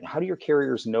interacting? How do your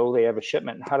carriers know they have a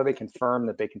shipment, and how do they confirm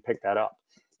that they can pick that up?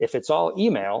 If it's all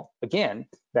email, again,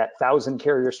 that 1,000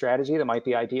 carrier strategy that might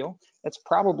be ideal, that's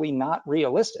probably not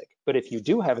realistic. But if you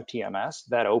do have a TMS,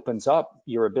 that opens up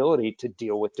your ability to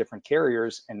deal with different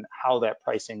carriers and how that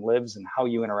pricing lives and how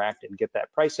you interact and get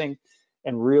that pricing,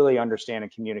 and really understand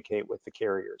and communicate with the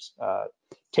carriers.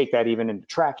 Take that even into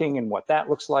tracking and what that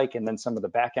looks like, and then some of the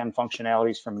back end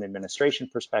functionalities from an administration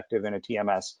perspective in a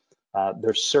TMS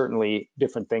there's certainly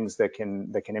different things that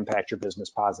can impact your business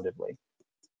positively.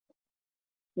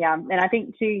 Yeah, and I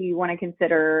think too, you want to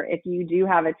consider if you do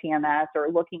have a TMS or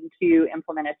looking to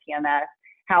implement a TMS,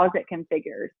 how is it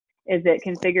configured? Is it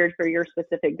configured for your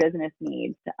specific business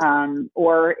needs?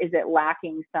 Or is it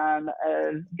lacking some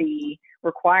of the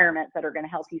requirements that are going to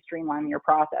help you streamline your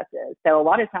processes? So a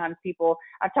lot of times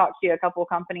I've talked to a couple of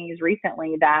companies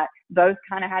recently that both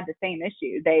kind of had the same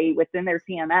issue. Within their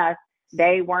TMS,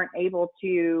 they weren't able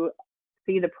to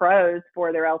see the pros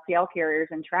for their LTL carriers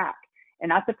and track. And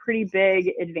that's a pretty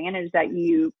big advantage that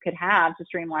you could have to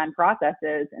streamline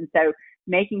processes. And so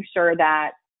making sure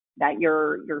that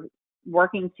you're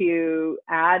working to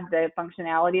add the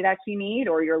functionality that you need,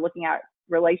 or you're looking at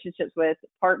relationships with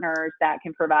partners that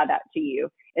can provide that to you,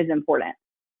 is important.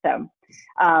 So,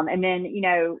 and then,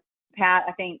 Pat,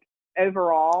 I think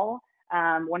overall,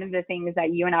 one of the things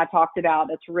that you and I talked about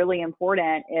that's really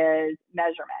important is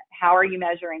measurement. How are you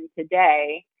measuring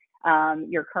today?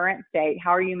 Your current state?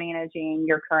 How are you managing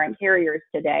your current carriers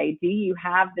today? Do you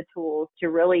have the tools to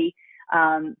really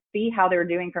see how they're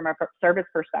doing from a service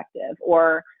perspective,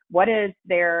 or what is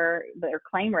their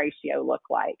claim ratio look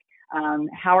like?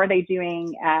 How are they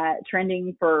doing at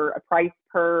trending for a price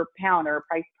per pound or a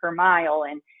price per mile?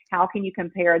 And how can you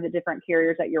compare the different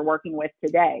carriers that you're working with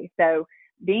today? So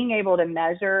being able to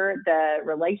measure the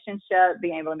relationship,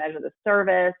 being able to measure the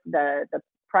service, the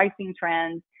pricing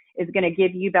trends is going to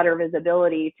give you better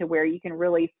visibility to where you can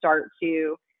really start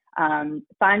to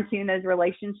fine tune those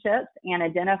relationships and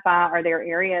identify, are there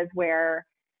areas where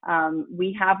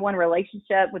we have one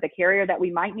relationship with a carrier that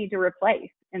we might need to replace.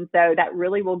 And so that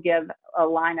really will give a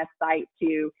line of sight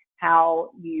to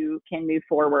how you can move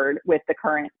forward with the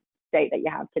current state that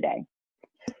you have today.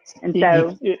 And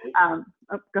so,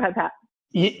 go ahead, Pat.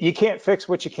 You can't fix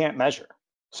what you can't measure.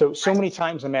 So many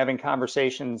times I'm having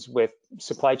conversations with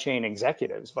supply chain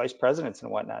executives, vice presidents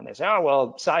and whatnot, and they say, oh,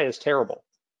 well, SAIA is terrible.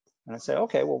 And I say,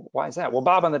 okay, well, why is that? Well,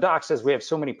 Bob on the dock says we have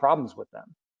so many problems with them.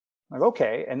 I'm like,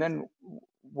 okay. And then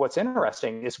what's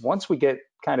interesting is once we get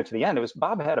kind of to the end, it was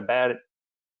Bob had a bad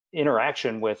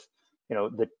interaction with,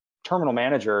 the terminal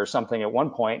manager or something at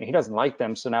one point, and he doesn't like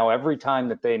them. So now every time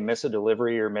that they miss a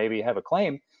delivery or maybe have a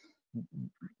claim,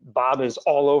 Bob is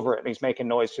all over it and he's making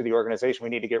noise to the organization. We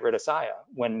need to get rid of SAIA.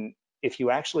 When if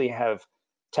you actually have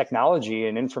technology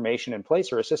and information in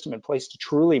place or a system in place to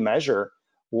truly measure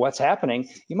what's happening,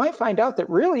 you might find out that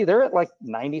really they're at like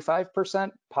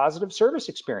 95% positive service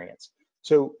experience.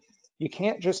 So you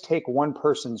can't just take one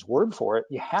person's word for it.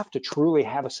 You have to truly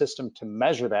have a system to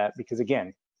measure that, because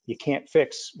again, you can't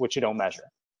fix what you don't measure.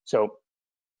 So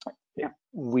yeah,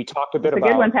 we talked a bit about. It's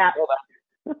a good one, Pat.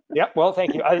 Yeah, well,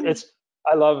 thank you.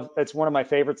 It's one of my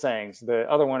favorite sayings. The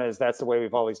other one is, that's the way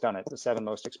we've always done it. The 7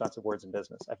 most expensive words in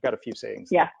business. I've got a few sayings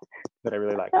that I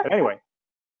really like. But anyway,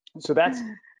 so that's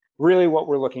really what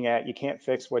we're looking at. You can't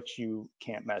fix what you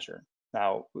can't measure.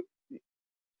 Now,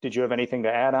 did you have anything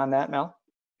to add on that, Mel?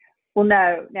 Well,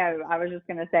 no, I was just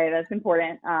going to say that's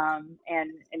important,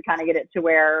 and kind of get it to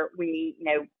where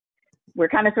we're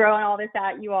kind of throwing all this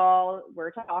at you all.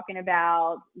 We're talking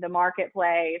about the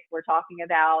marketplace. We're talking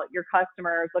about your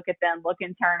customers. Look at them, look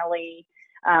internally.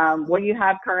 What do you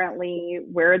have currently?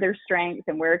 Where are their strengths,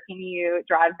 and where can you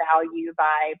drive value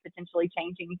by potentially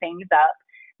changing things up?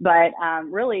 But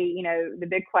really, the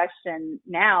big question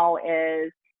now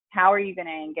is, how are you going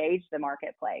to engage the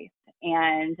marketplace?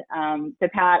 And so,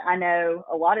 Pat, I know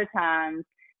a lot of times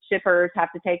shippers have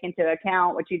to take into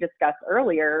account what you discussed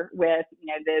earlier with,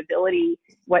 the ability,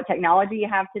 what technology you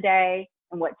have today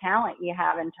and what talent you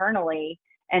have internally.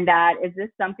 And that, is this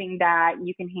something that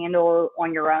you can handle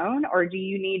on your own, or do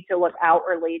you need to look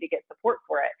outwardly to get support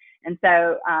for it? And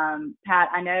so, Pat,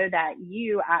 I know that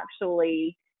you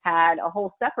actually had a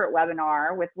whole separate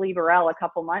webinar with Lee Burrell a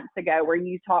couple months ago where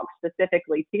you talked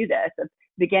specifically to this, of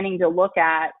beginning to look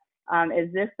at,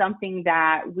 is this something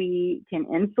that we can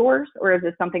insource, or is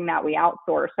this something that we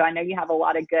outsource? So I know you have a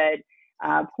lot of good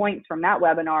points from that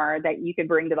webinar that you could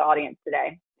bring to the audience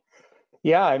today.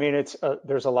 Yeah, I mean,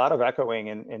 there's a lot of echoing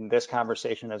in this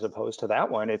conversation as opposed to that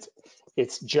one.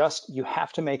 It's just, you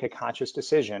have to make a conscious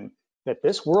decision that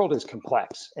this world is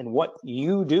complex, and what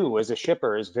you do as a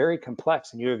shipper is very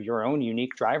complex, and you have your own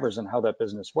unique drivers and how that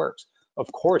business works.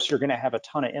 Of course, you're going to have a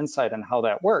ton of insight on how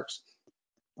that works,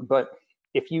 but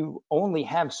if you only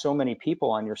have so many people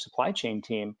on your supply chain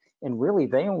team, and really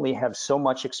they only have so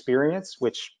much experience,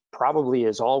 which probably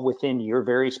is all within your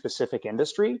very specific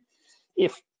industry,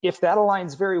 if that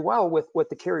aligns very well with what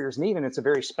the carriers need and it's a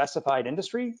very specified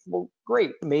industry, well,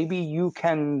 great. Maybe you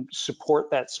can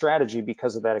support that strategy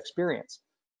because of that experience.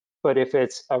 But if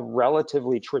it's a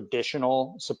relatively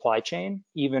traditional supply chain,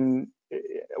 even,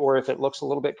 or if it looks a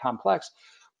little bit complex,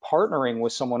 partnering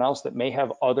with someone else that may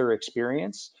have other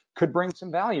experience could bring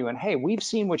some value. And hey, we've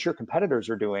seen what your competitors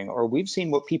are doing, or we've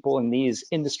seen what people in these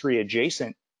industry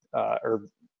adjacent or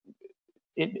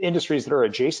industries that are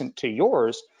adjacent to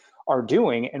yours are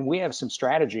doing, and we have some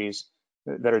strategies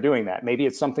that are doing that. Maybe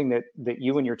it's something that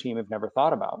you and your team have never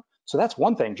thought about. So that's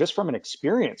one thing, just from an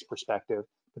experience perspective.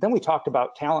 But then we talked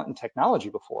about talent and technology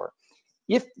before.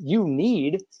 If you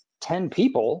need 10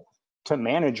 people to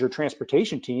manage your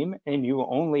transportation team and you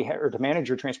only have, or to manage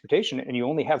your transportation and you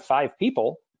only have 5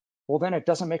 people, well, then it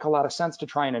doesn't make a lot of sense to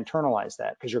try and internalize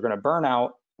that, because you're going to burn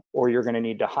out, or you're going to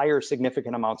need to hire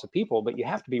significant amounts of people. But you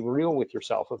have to be real with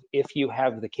yourself of if you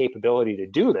have the capability to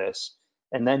do this,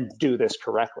 and then do this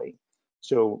correctly.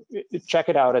 So check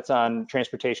it out. It's on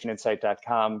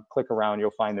transportationinsight.com. Click around, you'll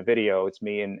find the video. It's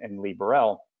me and Lee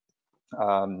Burrell.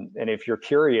 And if you're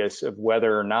curious of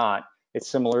whether or not it's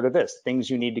similar to this, things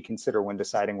you need to consider when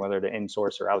deciding whether to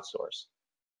insource or outsource.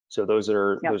 So those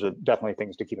are definitely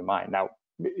things to keep in mind. Now,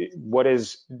 what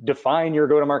is define your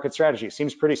go-to-market strategy?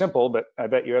 Seems pretty simple, but I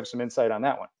bet you have some insight on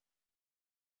that one.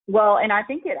 Well, and I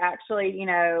think it actually, you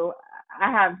know, I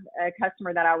have a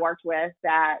customer that I worked with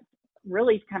that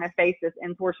really kind of faced this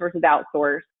in-source versus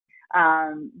outsource.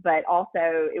 But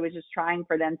also it was just trying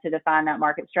for them to define that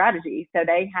market strategy. So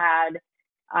they had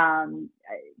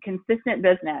consistent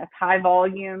business, high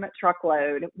volume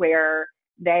truckload, where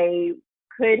they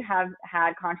could have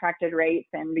had contracted rates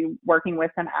and be working with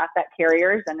some asset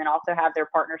carriers, and then also have their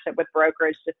partnership with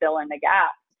brokerage to fill in the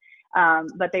gap.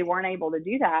 But they weren't able to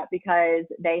do that because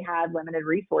they had limited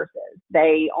resources.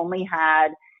 They only had,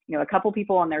 you know, a couple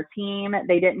people on their team.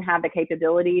 They didn't have the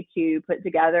capability to put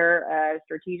together a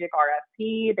strategic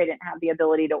RFP. They didn't have the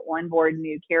ability to onboard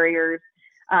new carriers.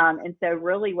 And so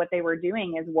really what they were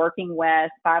doing is working with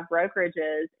 5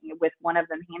 brokerages, with one of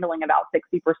them handling about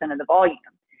 60% of the volume.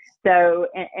 So,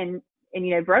 and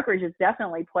you know, brokerages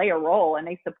definitely play a role, and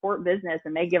they support business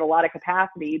and they give a lot of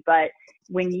capacity. But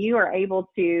when you are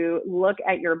able to look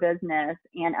at your business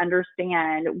and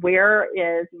understand where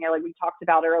is, you know, like we talked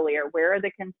about earlier, where are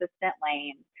the consistent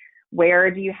lanes?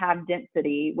 Where do you have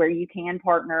density where you can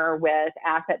partner with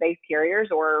asset-based carriers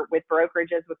or with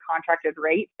brokerages with contracted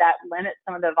rates that limit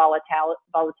some of the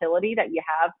volatility that you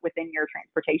have within your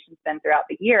transportation spend throughout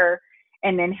the year?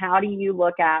 And then how do you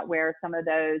look at where some of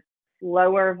those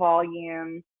lower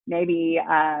volume, maybe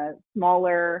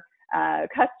smaller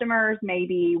customers,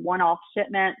 maybe one-off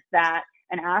shipments that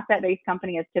an asset-based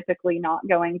company is typically not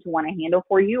going to want to handle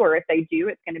for you, or if they do,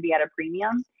 it's going to be at a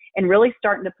premium, and really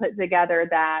starting to put together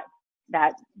that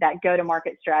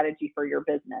go-to-market strategy for your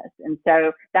business. And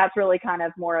so that's really kind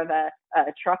of more of a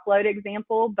truckload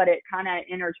example, but it kind of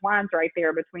intertwines right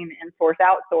there between the in-source,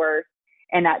 outsource,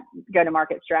 and that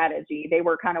go-to-market strategy. They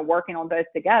were kind of working on both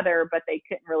together, but they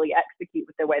couldn't really execute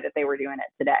with the way that they were doing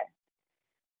it today.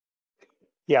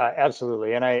 Yeah,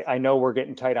 absolutely. And I know we're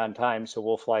getting tight on time, so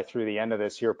we'll fly through the end of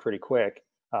this here pretty quick,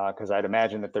 because I'd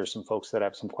imagine that there's some folks that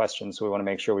have some questions, so we want to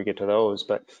make sure we get to those.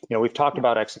 But you know, we've talked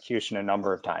about execution a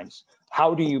number of times.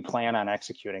 How do you plan on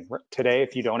executing? Today,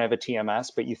 if you don't have a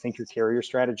TMS, but you think your carrier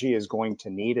strategy is going to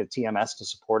need a TMS to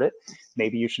support it,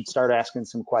 maybe you should start asking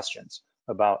some questions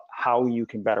about how you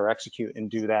can better execute and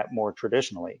do that more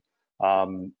traditionally.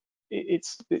 Can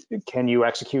you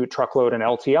execute truckload and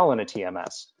LTL in a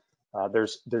TMS?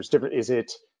 There's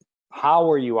different, how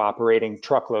are you operating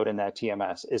truckload in that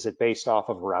TMS? Is it based off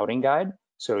of a routing guide?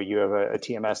 So you have a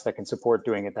TMS that can support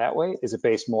doing it that way? Is it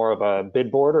based more of a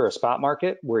bid board or a spot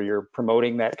market where you're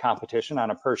promoting that competition on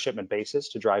a per shipment basis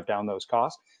to drive down those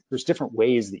costs? There's different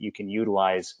ways that you can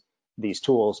utilize these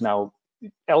tools. Now,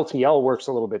 LTL works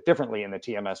a little bit differently in the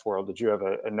TMS world. Did you have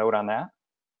a note on that?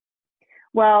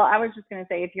 Well, I was just going to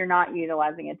say, if you're not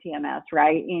utilizing a TMS,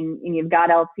 right, and you've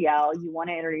got LTL, you want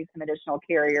to introduce some additional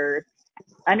carriers,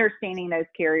 understanding those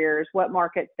carriers, what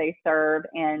markets they serve,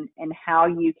 and how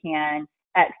you can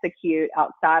execute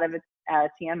outside of a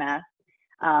TMS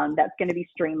that's going to be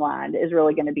streamlined is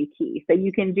really going to be key. So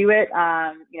you can do it,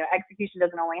 you know, execution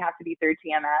doesn't only have to be through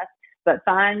TMS, but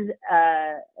find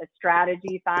a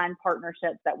strategy, find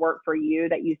partnerships that work for you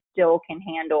that you still can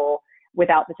handle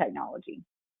without the technology.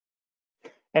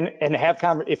 And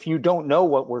if you don't know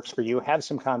what works for you, have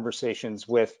some conversations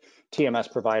with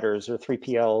TMS providers or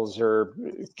 3PLs or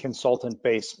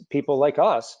consultant-based people like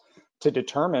us to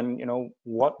determine, you know,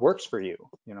 what works for you.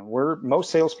 You know, most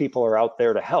salespeople are out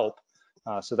there to help,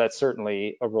 so that's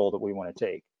certainly a role that we want to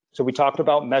take. So we talked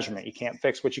about measurement. You can't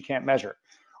fix what you can't measure.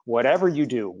 Whatever you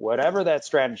do, whatever that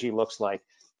strategy looks like,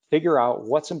 figure out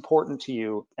what's important to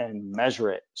you and measure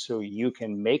it so you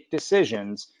can make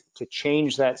decisions to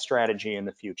change that strategy in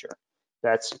the future.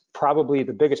 That's probably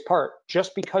the biggest part.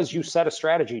 Just because you set a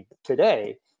strategy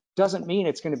today doesn't mean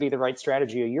it's going to be the right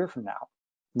strategy a year from now.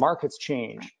 Markets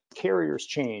change, carriers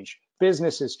change,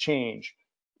 businesses change,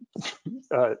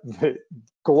 the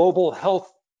global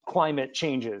health climate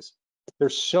changes.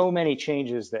 There's so many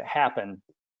changes that happen,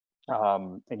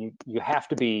 and you have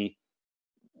to be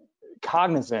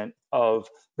cognizant of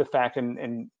the fact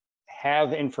and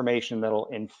have information that'll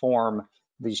inform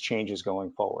these changes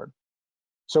going forward.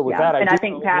 So with that, and I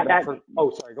think, Pat,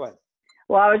 oh, sorry, go ahead.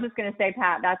 Well, I was just going to say,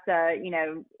 Pat, that's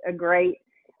a great,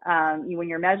 when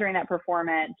you're measuring that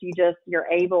performance, you're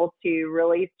able to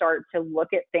really start to look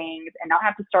at things and not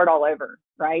have to start all over,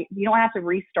 right? You don't have to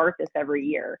restart this every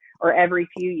year or every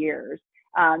few years.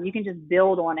 You can just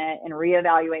build on it and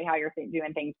reevaluate how you're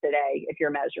doing things today if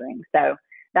you're measuring. So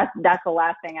that's the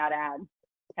last thing I'd add,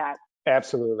 Pat.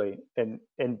 Absolutely.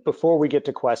 And before we get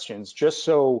to questions, just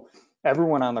so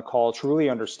everyone on the call truly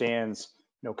understands,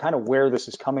 kind of where this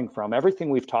is coming from,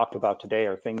 everything we've talked about today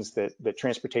are things that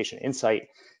Transportation Insight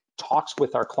talks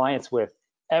with our clients with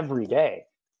every day.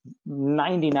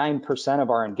 99%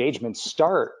 of our engagements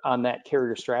start on that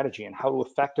carrier strategy and how to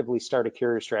effectively start a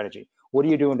carrier strategy. What are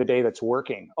you doing today that's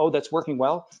working? Oh, that's working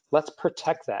well. Let's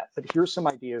protect that. But here's some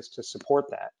ideas to support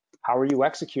that. How are you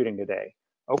executing today?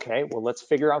 Okay, well, let's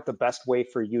figure out the best way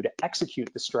for you to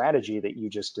execute the strategy that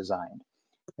you just designed.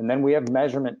 And then we have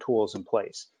measurement tools in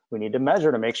place. We need to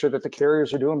measure to make sure that the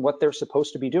carriers are doing what they're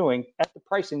supposed to be doing at the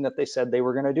pricing that they said they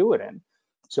were going to do it in.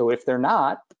 So if they're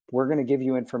not, we're going to give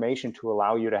you information to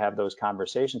allow you to have those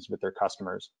conversations with their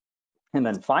customers. And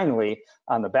then finally,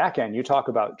 on the back end, you talk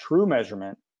about true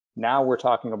measurement. Now we're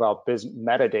talking about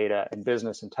metadata and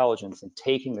business intelligence and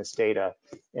taking this data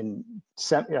and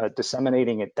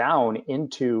disseminating it down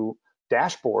into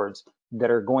dashboards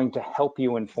that are going to help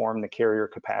you inform the carrier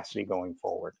capacity going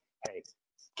forward. Hey,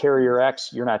 carrier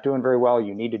X, you're not doing very well.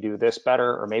 You need to do this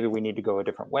better, or maybe we need to go a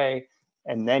different way.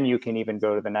 And then you can even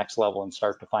go to the next level and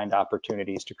start to find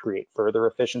opportunities to create further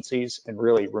efficiencies and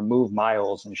really remove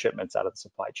miles and shipments out of the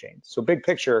supply chain. So big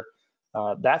picture,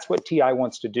 that's what TI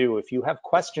wants to do. If you have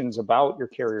questions about your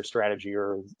carrier strategy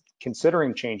or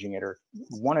considering changing it or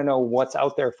want to know what's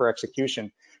out there for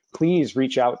execution, please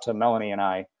reach out to Melanie and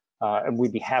I, and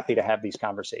we'd be happy to have these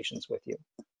conversations with you.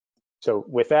 So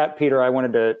with that, Peter, I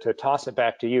wanted to toss it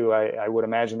back to you. I would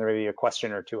imagine there may be a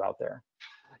question or two out there.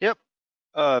 Yep.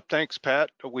 Thanks, Pat.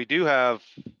 We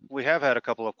have had a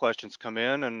couple of questions come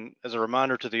in, and as a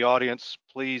reminder to the audience,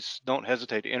 please don't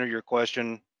hesitate to enter your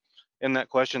question in that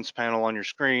questions panel on your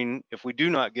screen. If we do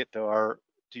not get to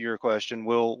your question,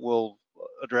 we'll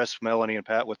address Melanie and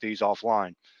Pat with these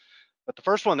offline. But the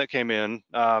first one that came in,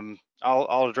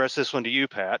 I'll address this one to you,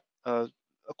 Pat.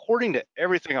 According to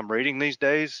everything I'm reading these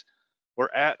days, we're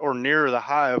at or near the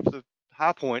high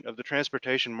point of the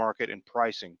transportation market in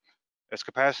pricing, as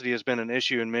capacity has been an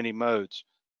issue in many modes.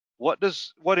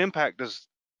 What impact does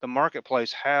the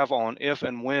marketplace have on if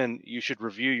and when you should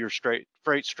review your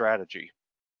freight strategy?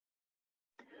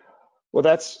 Well,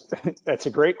 that's a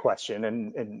great question,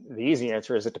 and the easy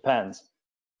answer is it depends.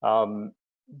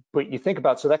 But you think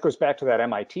about, so that goes back to that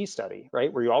MIT study,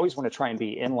 right, where you always want to try and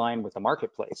be in line with the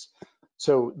marketplace.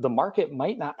 So the market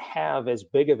might not have as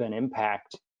big of an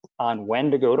impact on when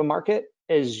to go to market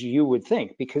as you would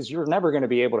think, because you're never going to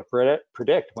be able to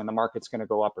predict when the market's going to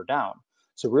go up or down.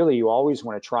 So really, you always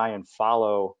want to try and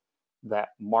follow that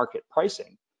market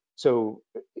pricing. So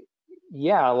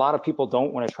yeah, a lot of people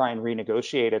don't want to try and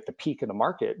renegotiate at the peak of the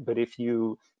market, but if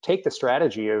you take the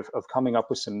strategy of coming up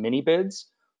with some mini bids,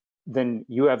 then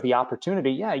you have the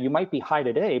opportunity. Yeah, you might be high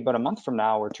today, but a month from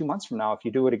now or 2 months from now, if you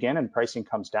do it again and pricing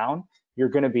comes down, you're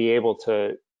going to be able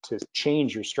to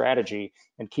change your strategy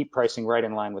and keep pricing right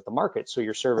in line with the market. So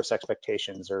your service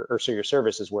expectations or so your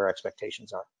service is where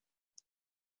expectations are.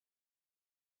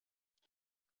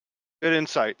 Good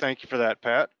insight. Thank you for that,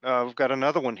 Pat. We've got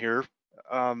another one here,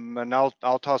 and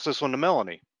I'll toss this one to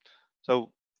Melanie.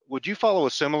 So would you follow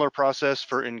a similar process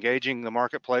for engaging the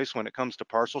marketplace when it comes to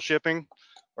parcel shipping,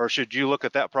 or should you look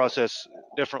at that process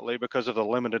differently because of the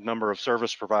limited number of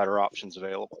service provider options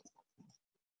available?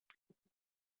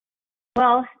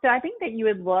 Well, so I think that you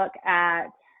would look at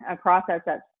a process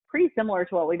that's pretty similar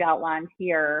to what we've outlined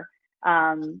here.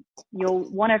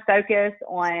 You'll want to focus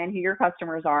on who your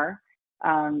customers are.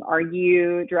 Are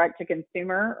you direct to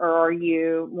consumer, or are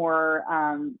you more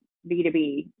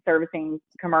B2B, servicing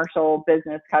commercial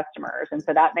business customers? And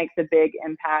so that makes a big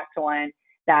impact on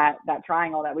that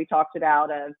triangle that we talked about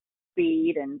of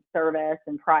speed and service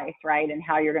and price, right? And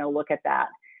how you're going to look at that.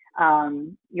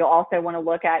 You'll also want to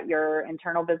look at your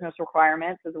internal business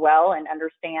requirements as well and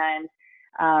understand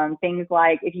things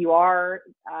like if you are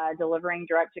delivering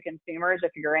direct to consumers,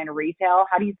 if you're in retail,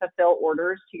 how do you fulfill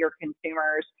orders to your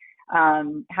consumers?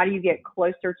 How do you get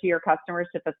closer to your customers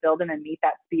to fulfill them and meet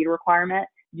that speed requirement?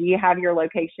 Do you have your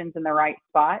locations in the right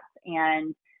spots?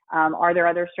 And are there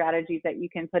other strategies that you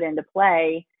can put into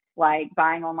play, like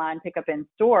buying online, pick up in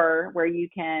store, where you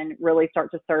can really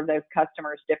start to serve those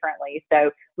customers differently?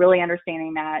 So really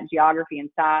understanding that geography and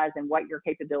size and what your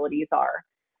capabilities are.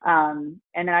 And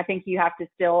then I think you have to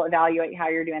still evaluate how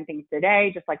you're doing things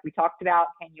today, just like we talked about.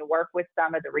 Can you work with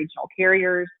some of the regional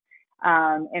carriers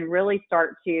and really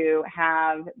start to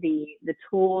have the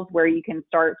tools where you can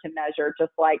start to measure,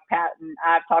 just like Pat and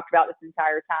I've talked about this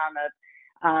entire time of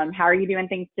how are you doing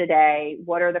things today?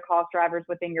 What are the cost drivers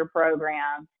within your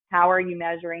program? How are you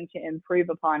measuring to improve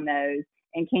upon those?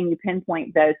 And can you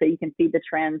pinpoint those so you can see the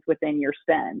trends within your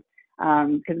spend?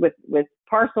 Because with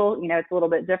parcel, it's a little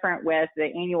bit different with the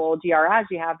annual GRIs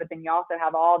you have, but then you also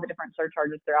have all the different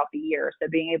surcharges throughout the year. So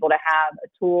being able to have a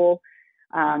tool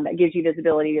that gives you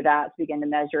visibility to that, to begin to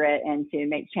measure it and to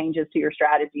make changes to your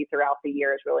strategy throughout the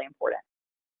year is really important.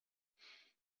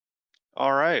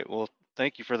 All right. Well,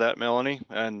 thank you for that, Melanie.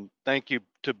 And thank you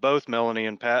to both Melanie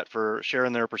and Pat for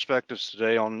sharing their perspectives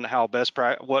today on how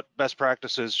what best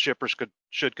practices shippers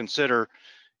should consider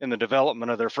in the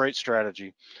development of their freight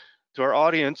strategy. To our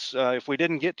audience, if we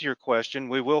didn't get to your question,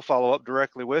 we will follow up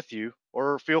directly with you,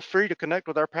 or feel free to connect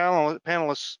with our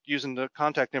panelists using the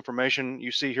contact information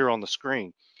you see here on the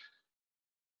screen.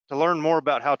 To learn more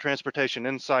about how Transportation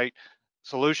Insight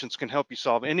Solutions can help you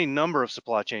solve any number of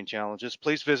supply chain challenges,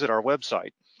 please visit our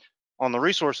website. On the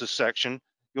resources section,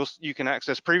 you can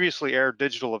access previously aired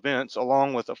digital events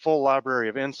along with a full library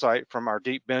of insight from our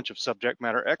deep bench of subject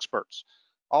matter experts.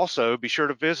 Also, be sure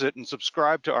to visit and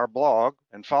subscribe to our blog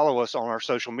and follow us on our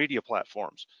social media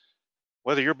platforms.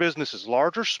 Whether your business is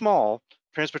large or small,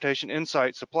 Transportation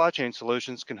Insight Supply Chain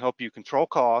Solutions can help you control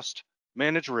cost,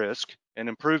 manage risk, and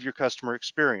improve your customer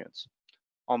experience.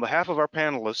 On behalf of our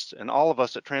panelists and all of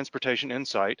us at Transportation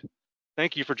Insight,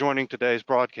 thank you for joining today's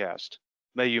broadcast.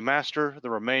 May you master the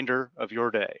remainder of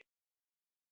your day.